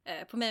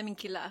på mig och min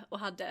kille och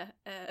hade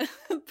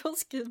på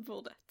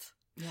skrivbordet.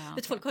 Ja,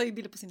 vet, folk har ju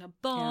bilder på sina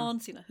barn,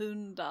 sina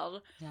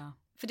hundar. Ja.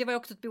 För det var ju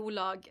också ett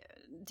bolag,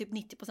 typ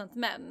 90%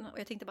 män. Och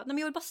jag tänkte bara, nej men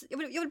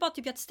jag vill bara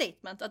typ göra ett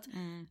statement att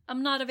I'm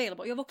not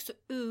available. Jag var också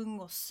ung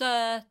och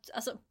söt.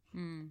 Alltså,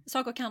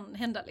 saker kan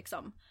hända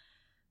liksom.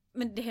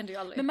 Men det händer ju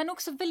aldrig. Men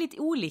också väldigt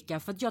olika.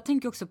 För att jag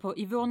tänker också på,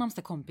 i vår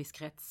närmsta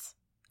kompiskrets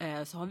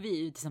så har vi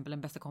ju till exempel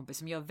en bästa kompis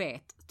som jag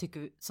vet,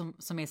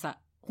 som är så här,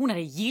 hon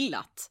hade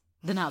gillat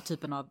den här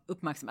typen av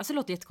uppmärksamhet. Alltså det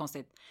låter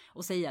jättekonstigt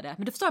att säga det.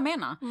 Men du förstår vad jag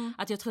menar.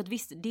 Att jag tror att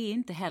visst, det är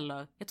inte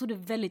heller, jag tror det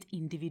är väldigt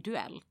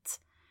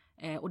individuellt.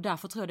 Och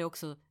därför tror jag det är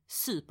också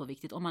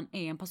superviktigt om man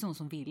är en person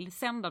som vill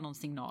sända någon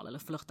signal eller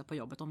flirta på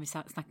jobbet, om vi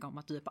snackar om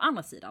att du är på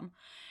andra sidan.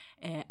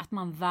 Att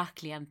man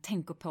verkligen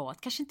tänker på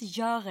att kanske inte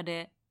göra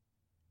det,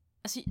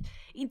 alltså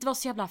inte vara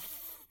så jävla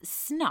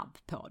snabb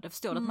på det,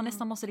 förstår du? Att man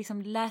nästan måste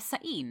liksom läsa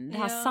in det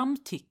här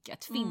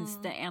samtycket.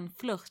 Finns det en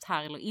flört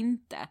här eller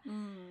inte?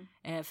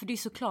 För det är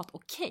såklart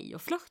okej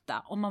att flirta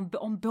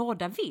om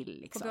båda vill.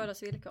 Liksom. På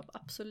bådas villkor,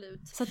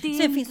 absolut. Så det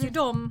sen finns det ju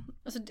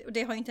alltså,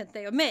 det har ju inte hänt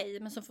dig och mig,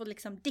 men som får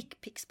liksom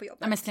dickpics på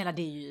jobbet. Ja, men snälla,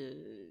 det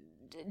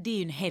är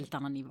ju en helt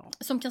annan nivå.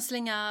 Som kan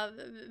slänga,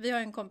 vi har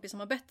en kompis som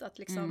har bettat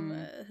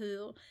liksom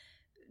hur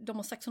de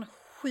har sagt såna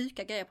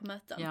sjuka grejer på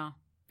möten. Ja.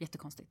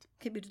 Jättekonstigt.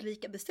 Kan bli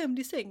lika bestämd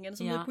i sängen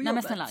som du på jobbet. Nej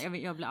men snälla,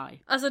 jag blir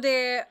arg. Alltså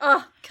det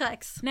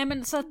kräks. Nej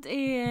men så att...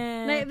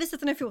 Nej, vi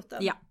sätter ner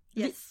foten. Ja.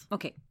 Yes.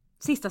 Okej.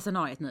 Sista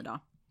scenariet nu då.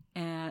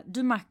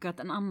 Du märker att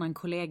en annan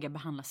kollega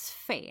behandlas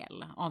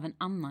fel av en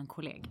annan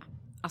kollega.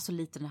 Alltså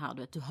lite det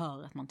här, du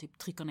hör att man typ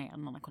trycker ner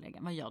en annan kollega.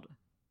 Vad gör du?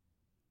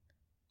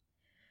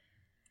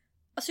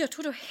 Alltså jag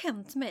tror det har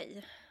hänt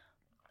mig.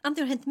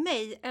 Antingen har det hänt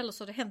mig eller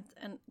så har det hänt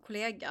en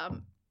kollega.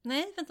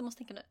 Nej, vänta,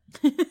 måste tänka nu.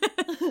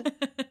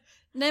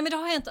 Nej, men det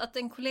har hänt att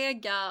en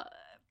kollega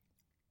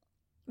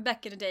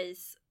back in the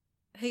days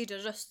höjde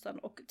rösten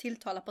och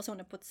tilltalade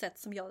personen på ett sätt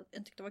som jag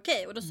inte tyckte var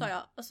okej. Och då sa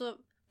jag, alltså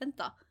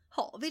vänta,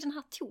 har vi den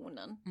här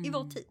tonen i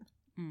vår team?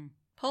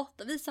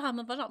 Pratar vi så här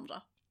med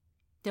varandra?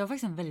 Det var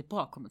faktiskt en väldigt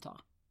bra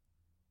kommentar.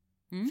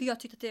 För jag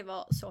tyckte att det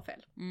var så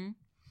fel.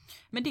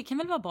 Men det kan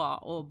väl vara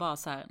bra att bara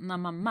så här, när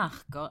man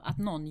märker att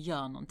någon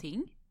gör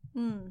någonting.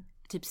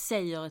 Typ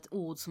säger ett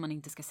ord som man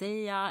inte ska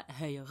säga,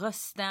 höjer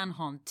rösten,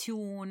 har en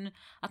ton.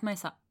 Att man är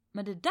så här,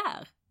 men det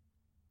där,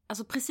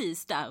 alltså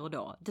precis där och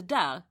då, det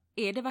där,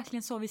 är det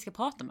verkligen så vi ska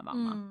prata med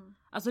varandra?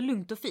 Alltså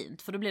lugnt och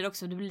fint, för då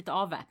blir det blir lite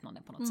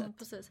avväpnande på något sätt.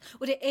 Precis.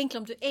 Och det är enklare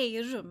om du är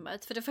i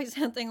rummet, för det har faktiskt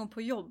hänt en gång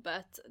på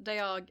jobbet där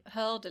jag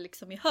hörde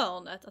liksom i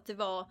hörnet att det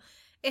var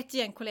ett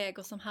gäng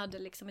kollegor som hade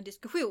liksom en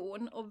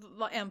diskussion och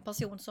var en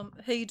person som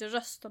höjde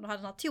rösten och hade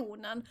den här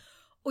tonen.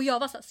 Och jag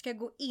var så här, ska jag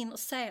gå in och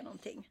säga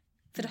någonting?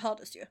 För det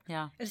hördes ju.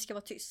 Ja. Eller ska jag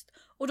vara tyst?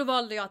 Och då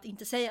valde jag att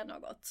inte säga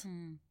något.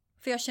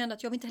 För jag kände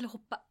att jag vill inte heller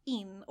hoppa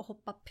in och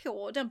hoppa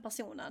på den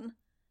personen.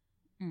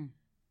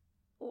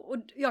 Och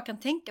jag kan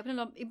tänka på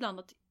det ibland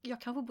att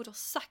jag kanske borde ha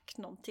sagt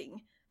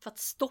någonting för att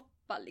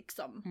stoppa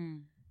liksom.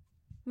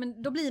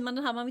 Men då blir man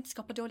den här, man vill inte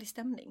skapa dålig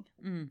stämning.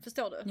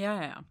 Förstår du?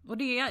 Ja. Och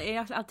det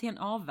är alltid en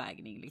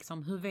avvägning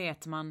liksom. Hur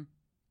vet man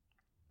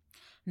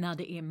när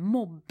det är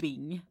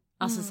mobbing?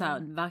 Alltså så här,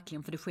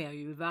 verkligen, för det sker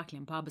ju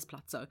verkligen på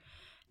arbetsplatser.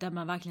 Där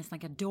man verkligen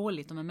snackar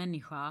dåligt om en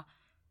människa.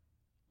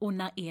 Och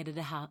när är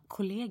det här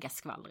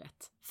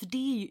kollegaskvallret? För det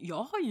är ju,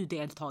 jag har ju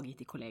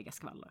deltagit i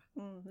kollegaskvaller.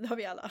 Det har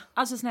vi alla.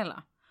 Alltså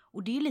snälla.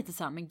 Och det är lite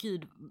så här, men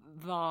gud,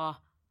 vad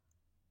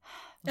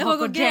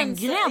går den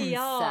gränsen?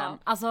 Ja.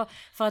 Alltså,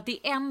 för att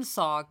det är en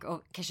sak,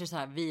 och kanske så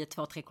här, vi är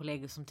 2-3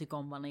 kollegor som tycker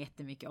om varandra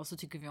jättemycket, och så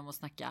tycker vi om att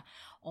snacka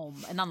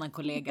om en annan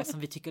kollega som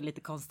vi tycker är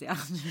lite konstiga.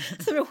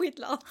 Som är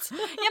skitlat.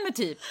 Ja men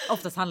typ,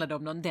 oftast handlar det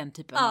om den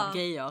typen av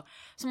grejer.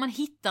 Så man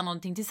hittar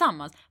någonting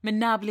tillsammans. Men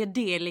när blir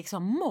det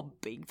liksom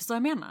mobbing? Förstår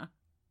jag menar?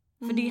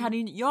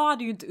 För jag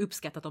hade ju inte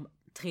uppskattat om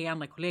 3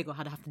 andra kollegor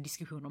hade haft en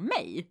diskussion om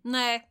mig.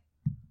 Nej.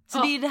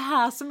 Så det är det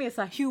här som är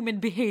så här human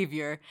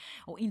behavior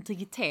och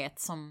integritet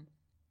som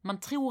man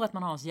tror att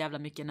man har så jävla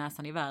mycket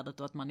näsan i världen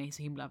och att man är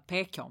så himla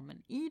PK,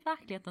 men i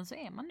verkligheten så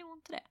är man nog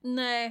inte det.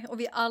 Nej, och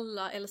vi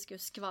alla älskar ju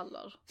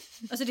skvaller.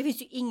 Alltså det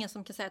finns ju ingen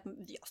som kan säga att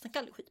jag snackar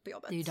aldrig skit på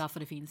jobbet. Det är ju därför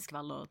det finns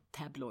skvaller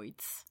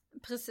tabloids.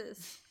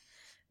 Precis.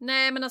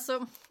 Nej men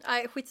alltså,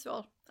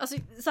 skitsvår. Alltså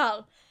så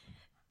här,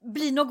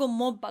 blir någon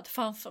mobbad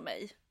framför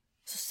mig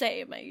så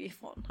säger man ju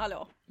ifrån,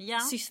 hallå,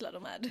 sysslar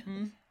de med.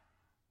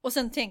 Och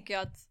sen tänker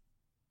jag att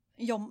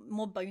jag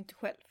mobbar ju inte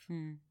själv.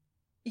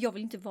 Jag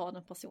vill inte vara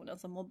den personen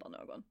som mobbar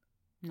någon.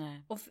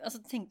 Nej. Och alltså,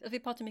 tänk, vi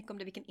pratar mycket om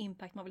det, vilken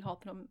impact man vill ha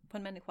på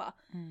en människa.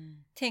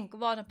 Tänk att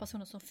vara den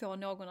personen som får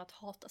någon att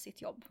hata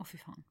sitt jobb. Fy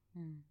fan.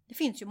 Det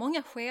finns ju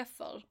många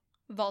chefer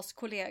vars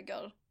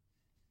kollegor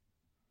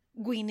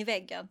går in i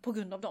väggen på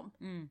grund av dem.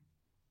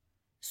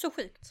 Så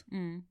sjukt.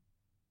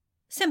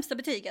 Sämsta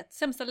betyget,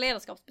 sämsta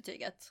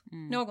ledarskapsbetyget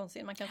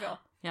någonsin man kan få.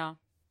 Ja.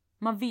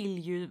 Man vill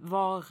ju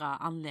vara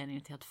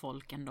anledningen till att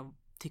folk ändå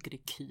tycker det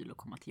är kul att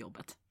komma till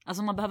jobbet.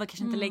 Alltså man behöver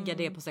kanske inte lägga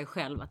det på sig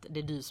själv att det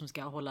är du som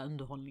ska hålla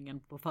underhållningen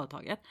på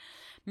företaget.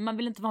 Men man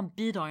vill inte vara en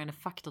bidragande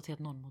faktor till att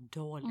någon mår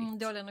dåligt.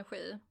 Dålig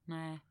energi.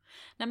 Nej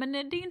men det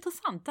är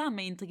intressant det här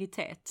med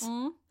integritet.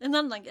 En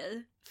annan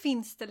grej.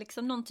 Finns det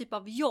liksom någon typ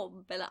av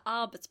jobb eller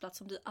arbetsplats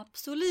som du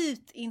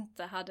absolut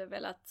inte hade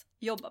velat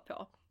jobba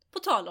på? På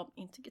tal om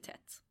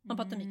integritet. Man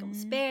pratar mycket om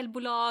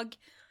spelbolag,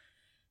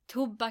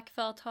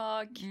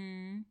 tobakföretag,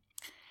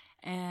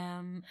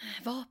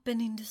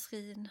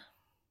 vapenindustrin.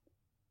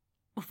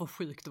 Och vad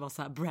sjukt det var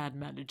så här brand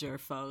manager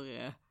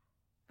för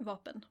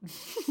vapen.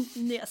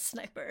 Nya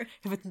sniper.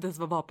 Jag vet inte ens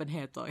vad vapen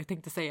heter. Jag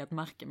tänkte säga ett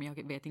märke men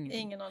jag vet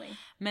ingenting. Ingen aning.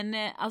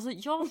 Men alltså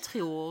jag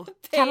tror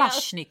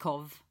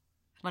Kalashnikov.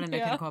 Vad den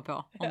jag kan komma på.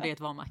 Om det är ett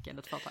varumärke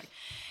eller ett företag.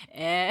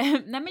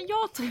 Nej men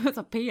jag tror att jag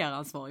är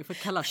PR-ansvarig för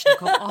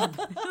Kalashnikov AB.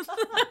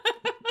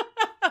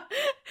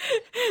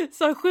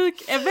 Så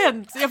sjuk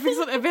event. Jag fick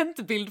sån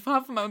eventbild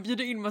framför mig. Man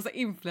bjuder in massa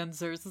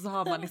influencers och så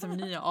har man liksom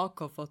nya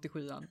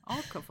AK47.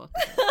 AK47.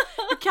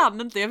 Jag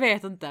kan inte, jag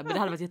vet inte. Men det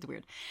hade varit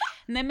jätteweird.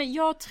 Nej men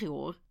jag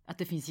tror att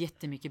det finns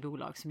jättemycket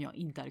bolag som jag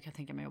inte hade kunnat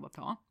tänka mig jobba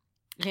på.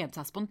 Rent så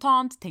här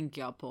spontant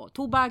tänker jag på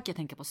tobak. Jag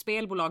tänker på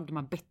spelbolag, de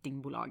här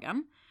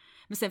bettingbolagen.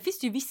 Men sen finns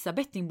det ju vissa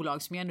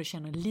bettingbolag som jag ändå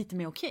känner lite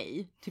mer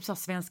okej. Typ så här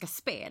Svenska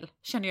Spel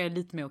känner jag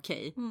lite mer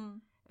okej.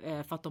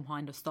 För att de har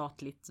ändå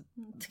statligt.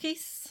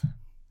 Triss.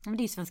 Men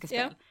det är Svenska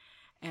Spel.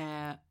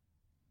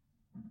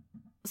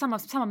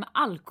 Samma med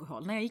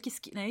alkohol. När jag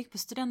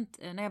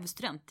var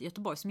student i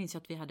Göteborg så minns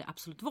jag att vi hade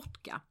Absolut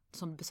Vodka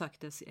som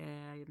besöktes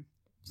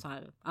så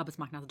här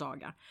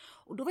arbetsmarknadsdagar.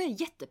 Och då var jag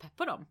jättepepp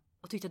på dem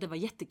och tyckte att det var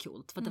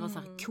jättekult för att det var så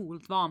här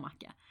coolt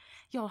varumärke.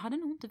 Jag hade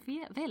nog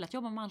inte velat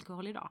jobba med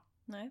alkohol idag.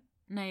 Nej.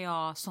 När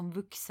jag som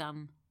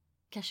vuxen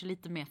kanske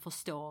lite mer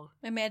förstår.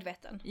 Är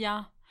medveten.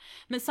 Ja.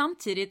 Men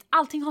samtidigt,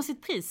 allting har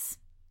sitt pris.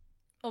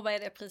 Och vad är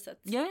det priset?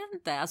 Jag vet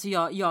inte. Alltså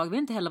jag vill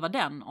inte heller vara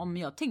den.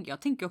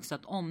 Jag tänker också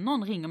att om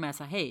någon ringer mig och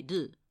säger hej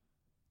du.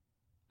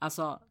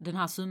 Alltså den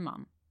här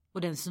summan.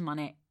 Och den summan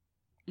är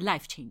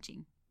life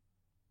changing.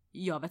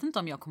 Jag vet inte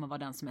om jag kommer vara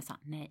den som är så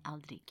här, nej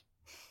aldrig.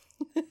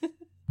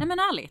 Nej men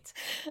ärligt.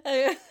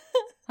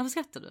 Varför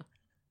skrattar du?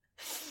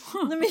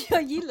 Nej, men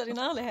jag gillar din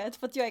ärlighet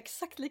för att jag är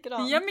exakt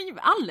likadan. Ja,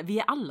 men vi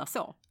är alla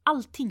så.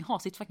 Allting har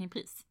sitt fucking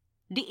pris.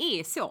 Det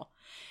är så.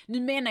 Nu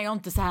menar jag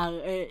inte så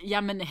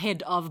här, head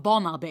av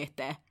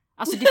barnarbete.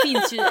 Alltså det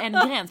finns ju en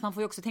gräns, man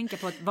får ju också tänka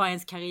på att vad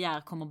ens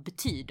karriär kommer att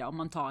betyda om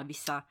man tar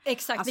vissa...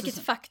 Exakt, alltså,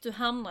 vilket fack du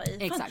hamnar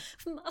i.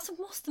 Exakt. Alltså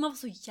måste man vara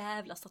så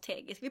jävla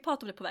strategisk? Vi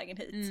pratade om det på vägen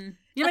hit.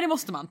 Ja, men det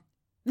måste man.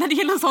 När det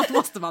gäller sånt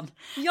måste man.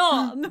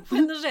 Ja, men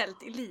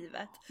generellt i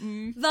livet.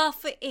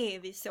 Varför är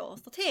vi så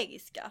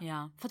strategiska?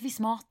 Ja, för att vi är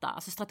smarta.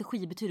 Alltså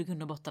strategi betyder i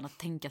grund och botten att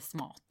tänka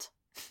smart.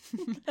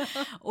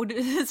 Och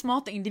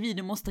smarta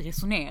individer måste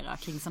resonera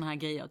kring såna här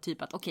grejer.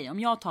 Typ att okej, om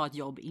jag tar ett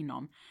jobb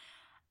inom...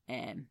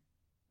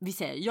 vi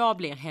säger, jag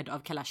blir head av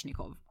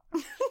Kalashnikov.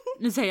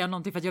 Nu säger jag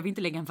någonting för att jag vill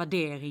inte lägga en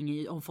värdering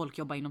i om folk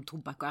jobbar inom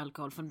tobak och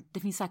alkohol. För det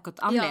finns säkert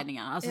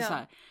anledningar. Ja. Alltså, så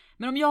här,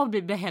 men om jag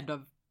blir head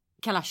av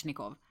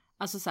Kalashnikov.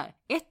 Alltså så här,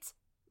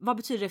 vad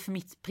betyder det för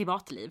mitt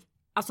privatliv?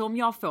 Alltså om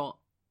jag får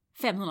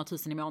 500 000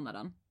 i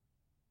månaden.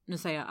 Nu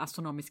säger jag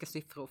astronomiska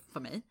siffror för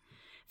mig.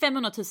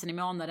 500 000 i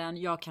månaden,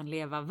 jag kan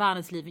leva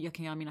världens liv, jag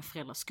kan göra mina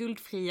föräldrar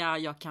skuldfria,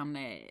 jag kan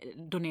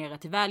donera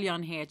till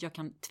välgörenhet, jag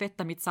kan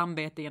tvätta mitt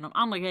samvete genom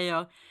andra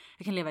grejer,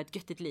 jag kan leva ett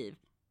göttigt liv.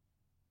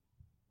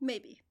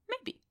 Maybe.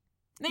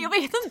 Nej, jag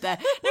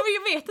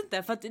vet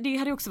inte. För att det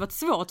hade också varit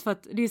svårt för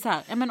att det är så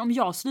här, men om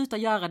jag slutar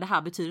göra det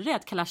här betyder det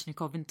att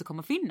Kalashnikov inte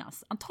kommer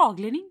finnas?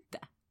 Antagligen inte.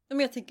 Men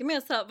jag tänker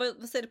mer så här,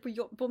 vad säger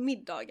du på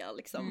middagar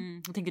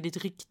liksom? Jag tänker ditt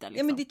rykte liksom.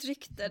 Ja, men ditt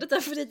rykte, det är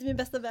därför det är min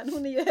bästa vän,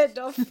 hon är ju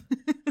head of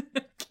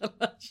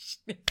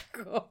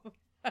Kalashnikov.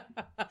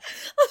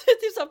 Alltså det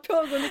är typ så här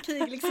pågående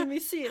krig liksom i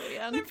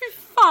Syrien. Men fy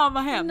fan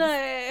vad hemskt.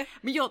 Nej.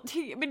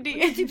 Men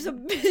det är typ så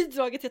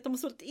bidraget till att de har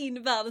sålt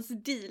in världens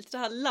deal till det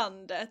här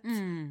landet.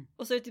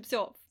 Och så är det typ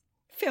så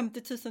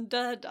 50 000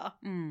 döda.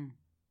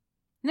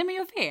 Nej, men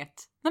jag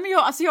vet.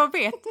 Jag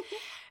vet.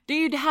 Det är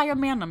ju det här jag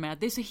menar med att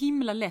det är så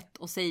himla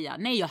lätt att säga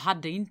nej, jag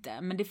hade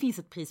inte, men det finns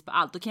ett pris på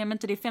allt. Okej, men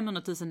inte det är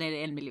 500 000, det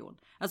är 1 miljon.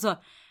 Alltså,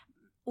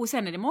 och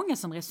sen är det många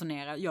som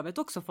resonerar. Jag vet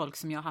också folk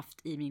som jag har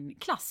haft i min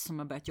klass som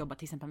har börjat jobba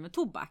till exempel med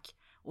tobak.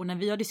 Och när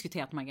vi har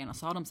diskuterat de här grejerna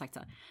så har de sagt så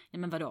här, ja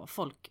men vadå,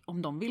 folk,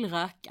 om de vill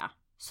röka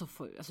så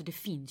får, alltså det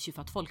finns ju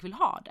för att folk vill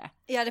ha det.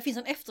 Ja, det finns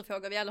en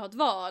efterfrågan, vi alla har ett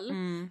val.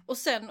 Och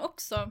sen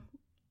också,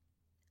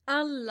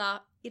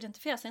 alla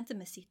identifierar sig inte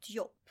med sitt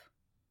jobb.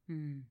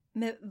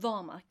 Med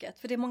varumärket.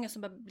 För det är många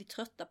som börjar bli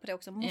trötta på det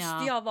också.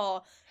 Måste jag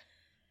vara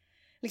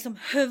liksom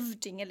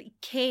hövding eller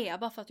Ikea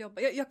bara för att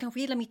jobba? Jag kanske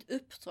gillar mitt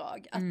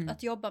uppdrag.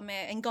 Att jobba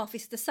med en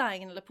grafisk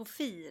design eller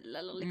profil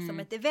eller liksom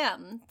ett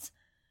event.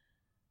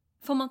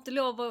 Får man inte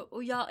lov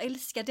att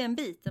älska den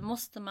biten,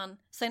 måste man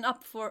sign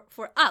up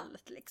for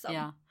allt liksom.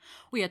 Ja.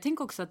 Och jag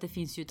tänker också att det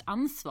finns ju ett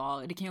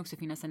ansvar. Det kan ju också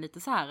finnas en lite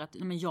så här att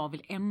men jag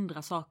vill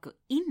ändra saker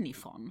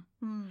inifrån.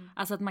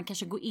 Alltså att man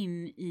kanske går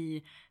in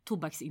i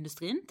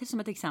tobaksindustrin till som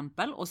ett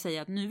exempel och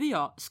säger att nu vill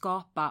jag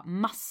skapa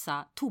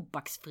massa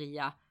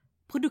tobaksfria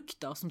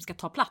produkter som ska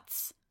ta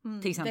plats.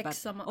 Till exempel.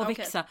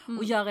 Växa.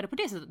 Och göra det på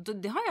det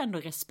sättet. Det har jag ändå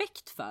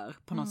respekt för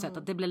på något sätt.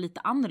 Att det blir lite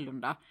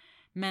annorlunda.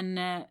 Men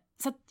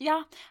så att,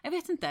 ja, jag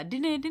vet inte.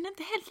 Den är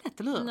inte helt lätt,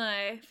 eller hur?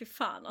 Nej, för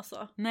fan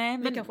alltså. Nej,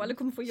 men... Vi kanske aldrig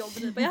kommer få jobb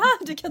nu. Ja,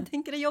 du kan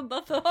tänka dig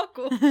jobba för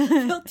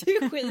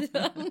AK47.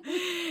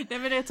 Nej,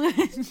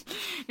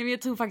 men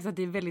jag tror faktiskt att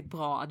det är väldigt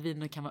bra att vi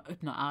nu kan vara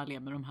öppna och ärliga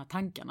med de här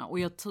tankarna. Och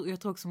jag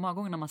tror också många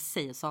gånger när man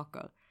säger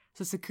saker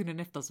så sekunden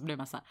efter så blir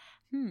man så här,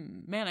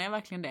 menar jag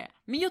verkligen det?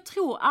 Men jag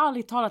tror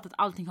ärligt talat att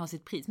allting har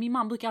sitt pris. Min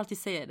man brukar alltid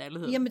säga det, eller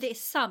hur? Ja, men det är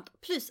sant.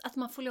 Plus att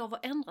man får lov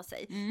att ändra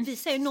sig. Vi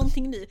säger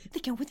någonting nu, det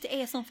kanske inte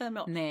är som 5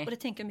 år. Nej. Och det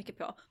tänker jag mycket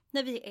på.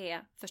 När vi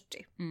är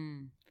 40,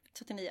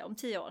 39, om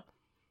 10 år.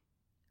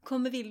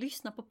 Kommer vi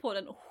lyssna på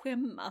podden och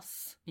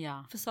skämmas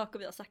för saker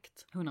vi har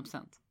sagt?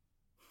 100%.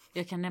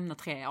 Jag kan nämna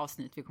 3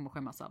 avsnitt vi kommer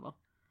skämmas över.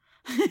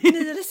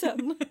 Nu är det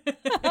sen.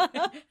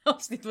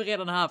 Avsnitt vi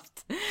redan har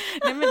haft.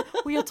 Nej, men,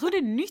 och jag tror det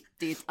är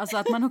nyttigt alltså,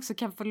 att man också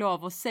kan få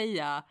lov att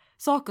säga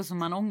saker som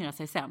man ångrar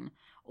sig sen.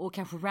 Och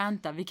kanske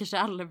ranta. Vi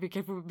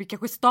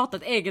kanske startar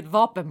ett eget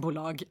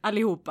vapenbolag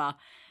allihopa.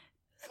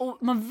 Och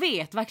man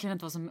vet verkligen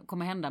inte vad som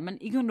kommer hända.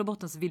 Men i grund och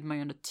botten så vill man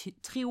ju ändå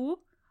tro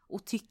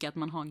och tycka att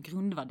man har en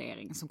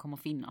grundvärdering som kommer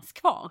finnas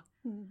kvar.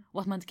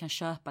 Och att man inte kan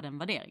köpa den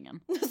värderingen.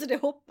 Alltså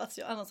det hoppas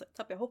jag, annars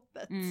tappar jag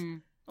hoppet.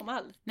 Om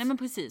allt. Nej, men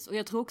precis. Och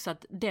jag tror också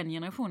att den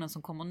generationen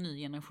som kommer ny,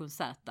 generation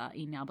Z,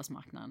 in i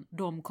arbetsmarknaden,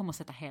 de kommer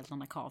sätta helt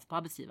andra krav på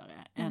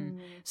arbetsgivare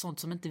än sånt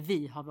som inte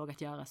vi har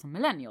vågat göra som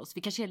millennials.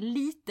 Vi kanske är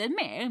lite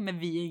mer, men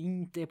vi är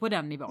inte på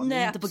den nivån. Nej,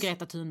 vi är inte på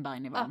Greta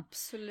Thunberg-nivån.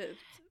 Absolut.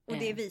 Och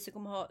det är vi som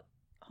kommer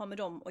ha med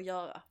dem att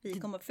göra. Vi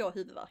kommer få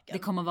huvudvärken. Det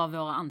kommer vara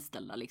våra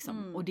anställda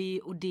liksom. Och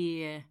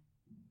det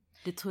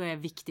tror jag är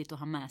viktigt att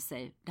ha med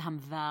sig. Det här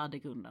med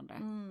värdegrundande.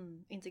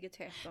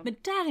 Integriteten. Men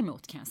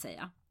däremot kan jag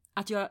säga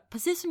att jag,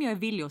 precis som jag är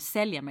villig att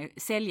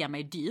sälja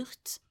mig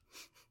dyrt.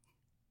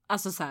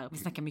 Alltså så här, vi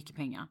snackar mycket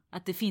pengar.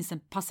 Att det finns en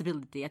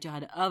possibility att jag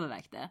hade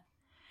övervägt det.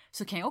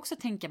 Så kan jag också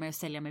tänka mig att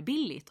sälja mig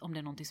billigt om det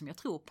är någonting som jag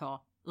tror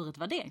på ur ett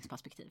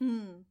värderingsperspektiv.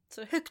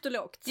 Så högt och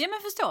lågt. Ja,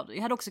 men förstår du?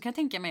 Jag hade också kunnat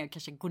tänka mig att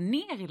kanske gå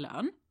ner i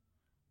lön.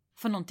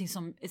 för någonting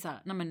som är så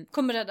här, nej men,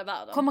 kommer rädda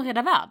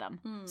världen.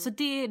 Så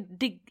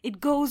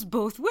it goes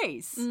both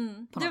ways.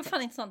 Det var fan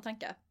en intressant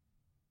tanke.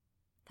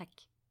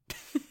 Tack.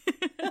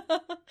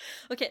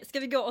 Okej, ska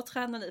vi gå och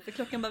träna nu? För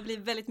klockan börjar bli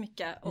väldigt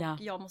mycket och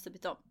jag måste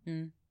byta om.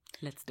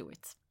 Let's do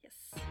it. Yes.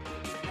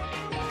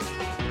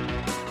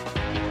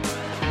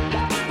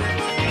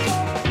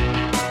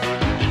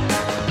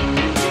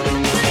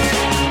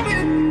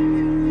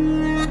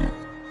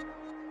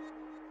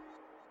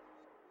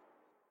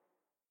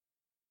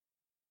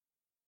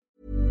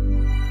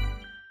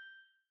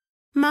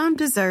 Mom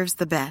deserves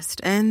the best,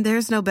 and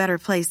there's no better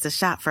place to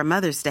shop for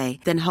Mother's Day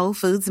than Whole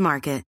Foods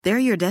Market.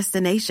 They're your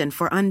destination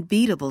for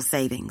unbeatable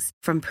savings,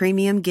 from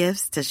premium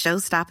gifts to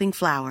show-stopping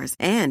flowers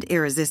and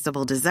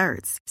irresistible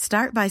desserts.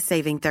 Start by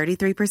saving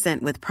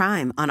 33% with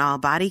Prime on all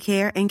body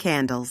care and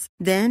candles.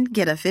 Then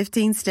get a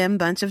 15-stem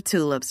bunch of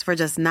tulips for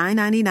just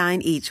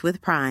 $9.99 each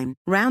with Prime.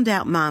 Round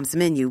out Mom's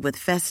menu with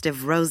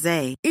festive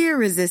rosé,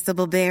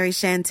 irresistible berry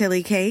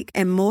chantilly cake,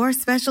 and more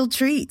special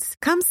treats.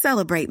 Come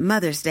celebrate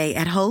Mother's Day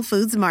at Whole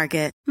Foods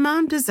Market.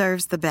 Mom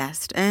deserves the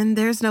best, and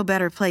there's no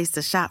better place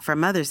to shop for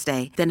Mother's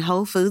Day than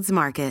Whole Foods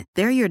Market.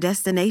 They're your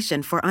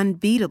destination for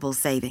unbeatable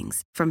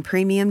savings, from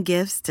premium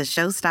gifts to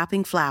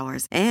show-stopping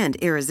flowers and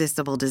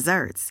irresistible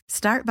desserts.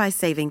 Start by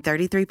saving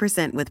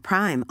 33% with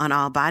Prime on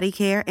all body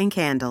care and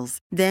candles.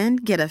 Then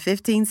get a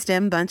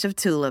 15-stem bunch of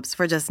tulips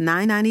for just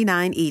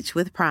 $9.99 each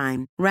with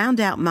Prime. Round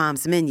out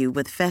Mom's menu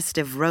with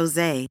festive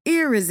rosé,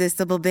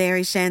 irresistible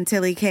berry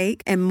chantilly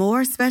cake, and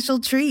more special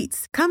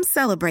treats. Come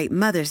celebrate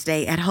Mother's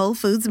Day at Whole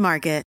Foods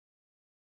Market.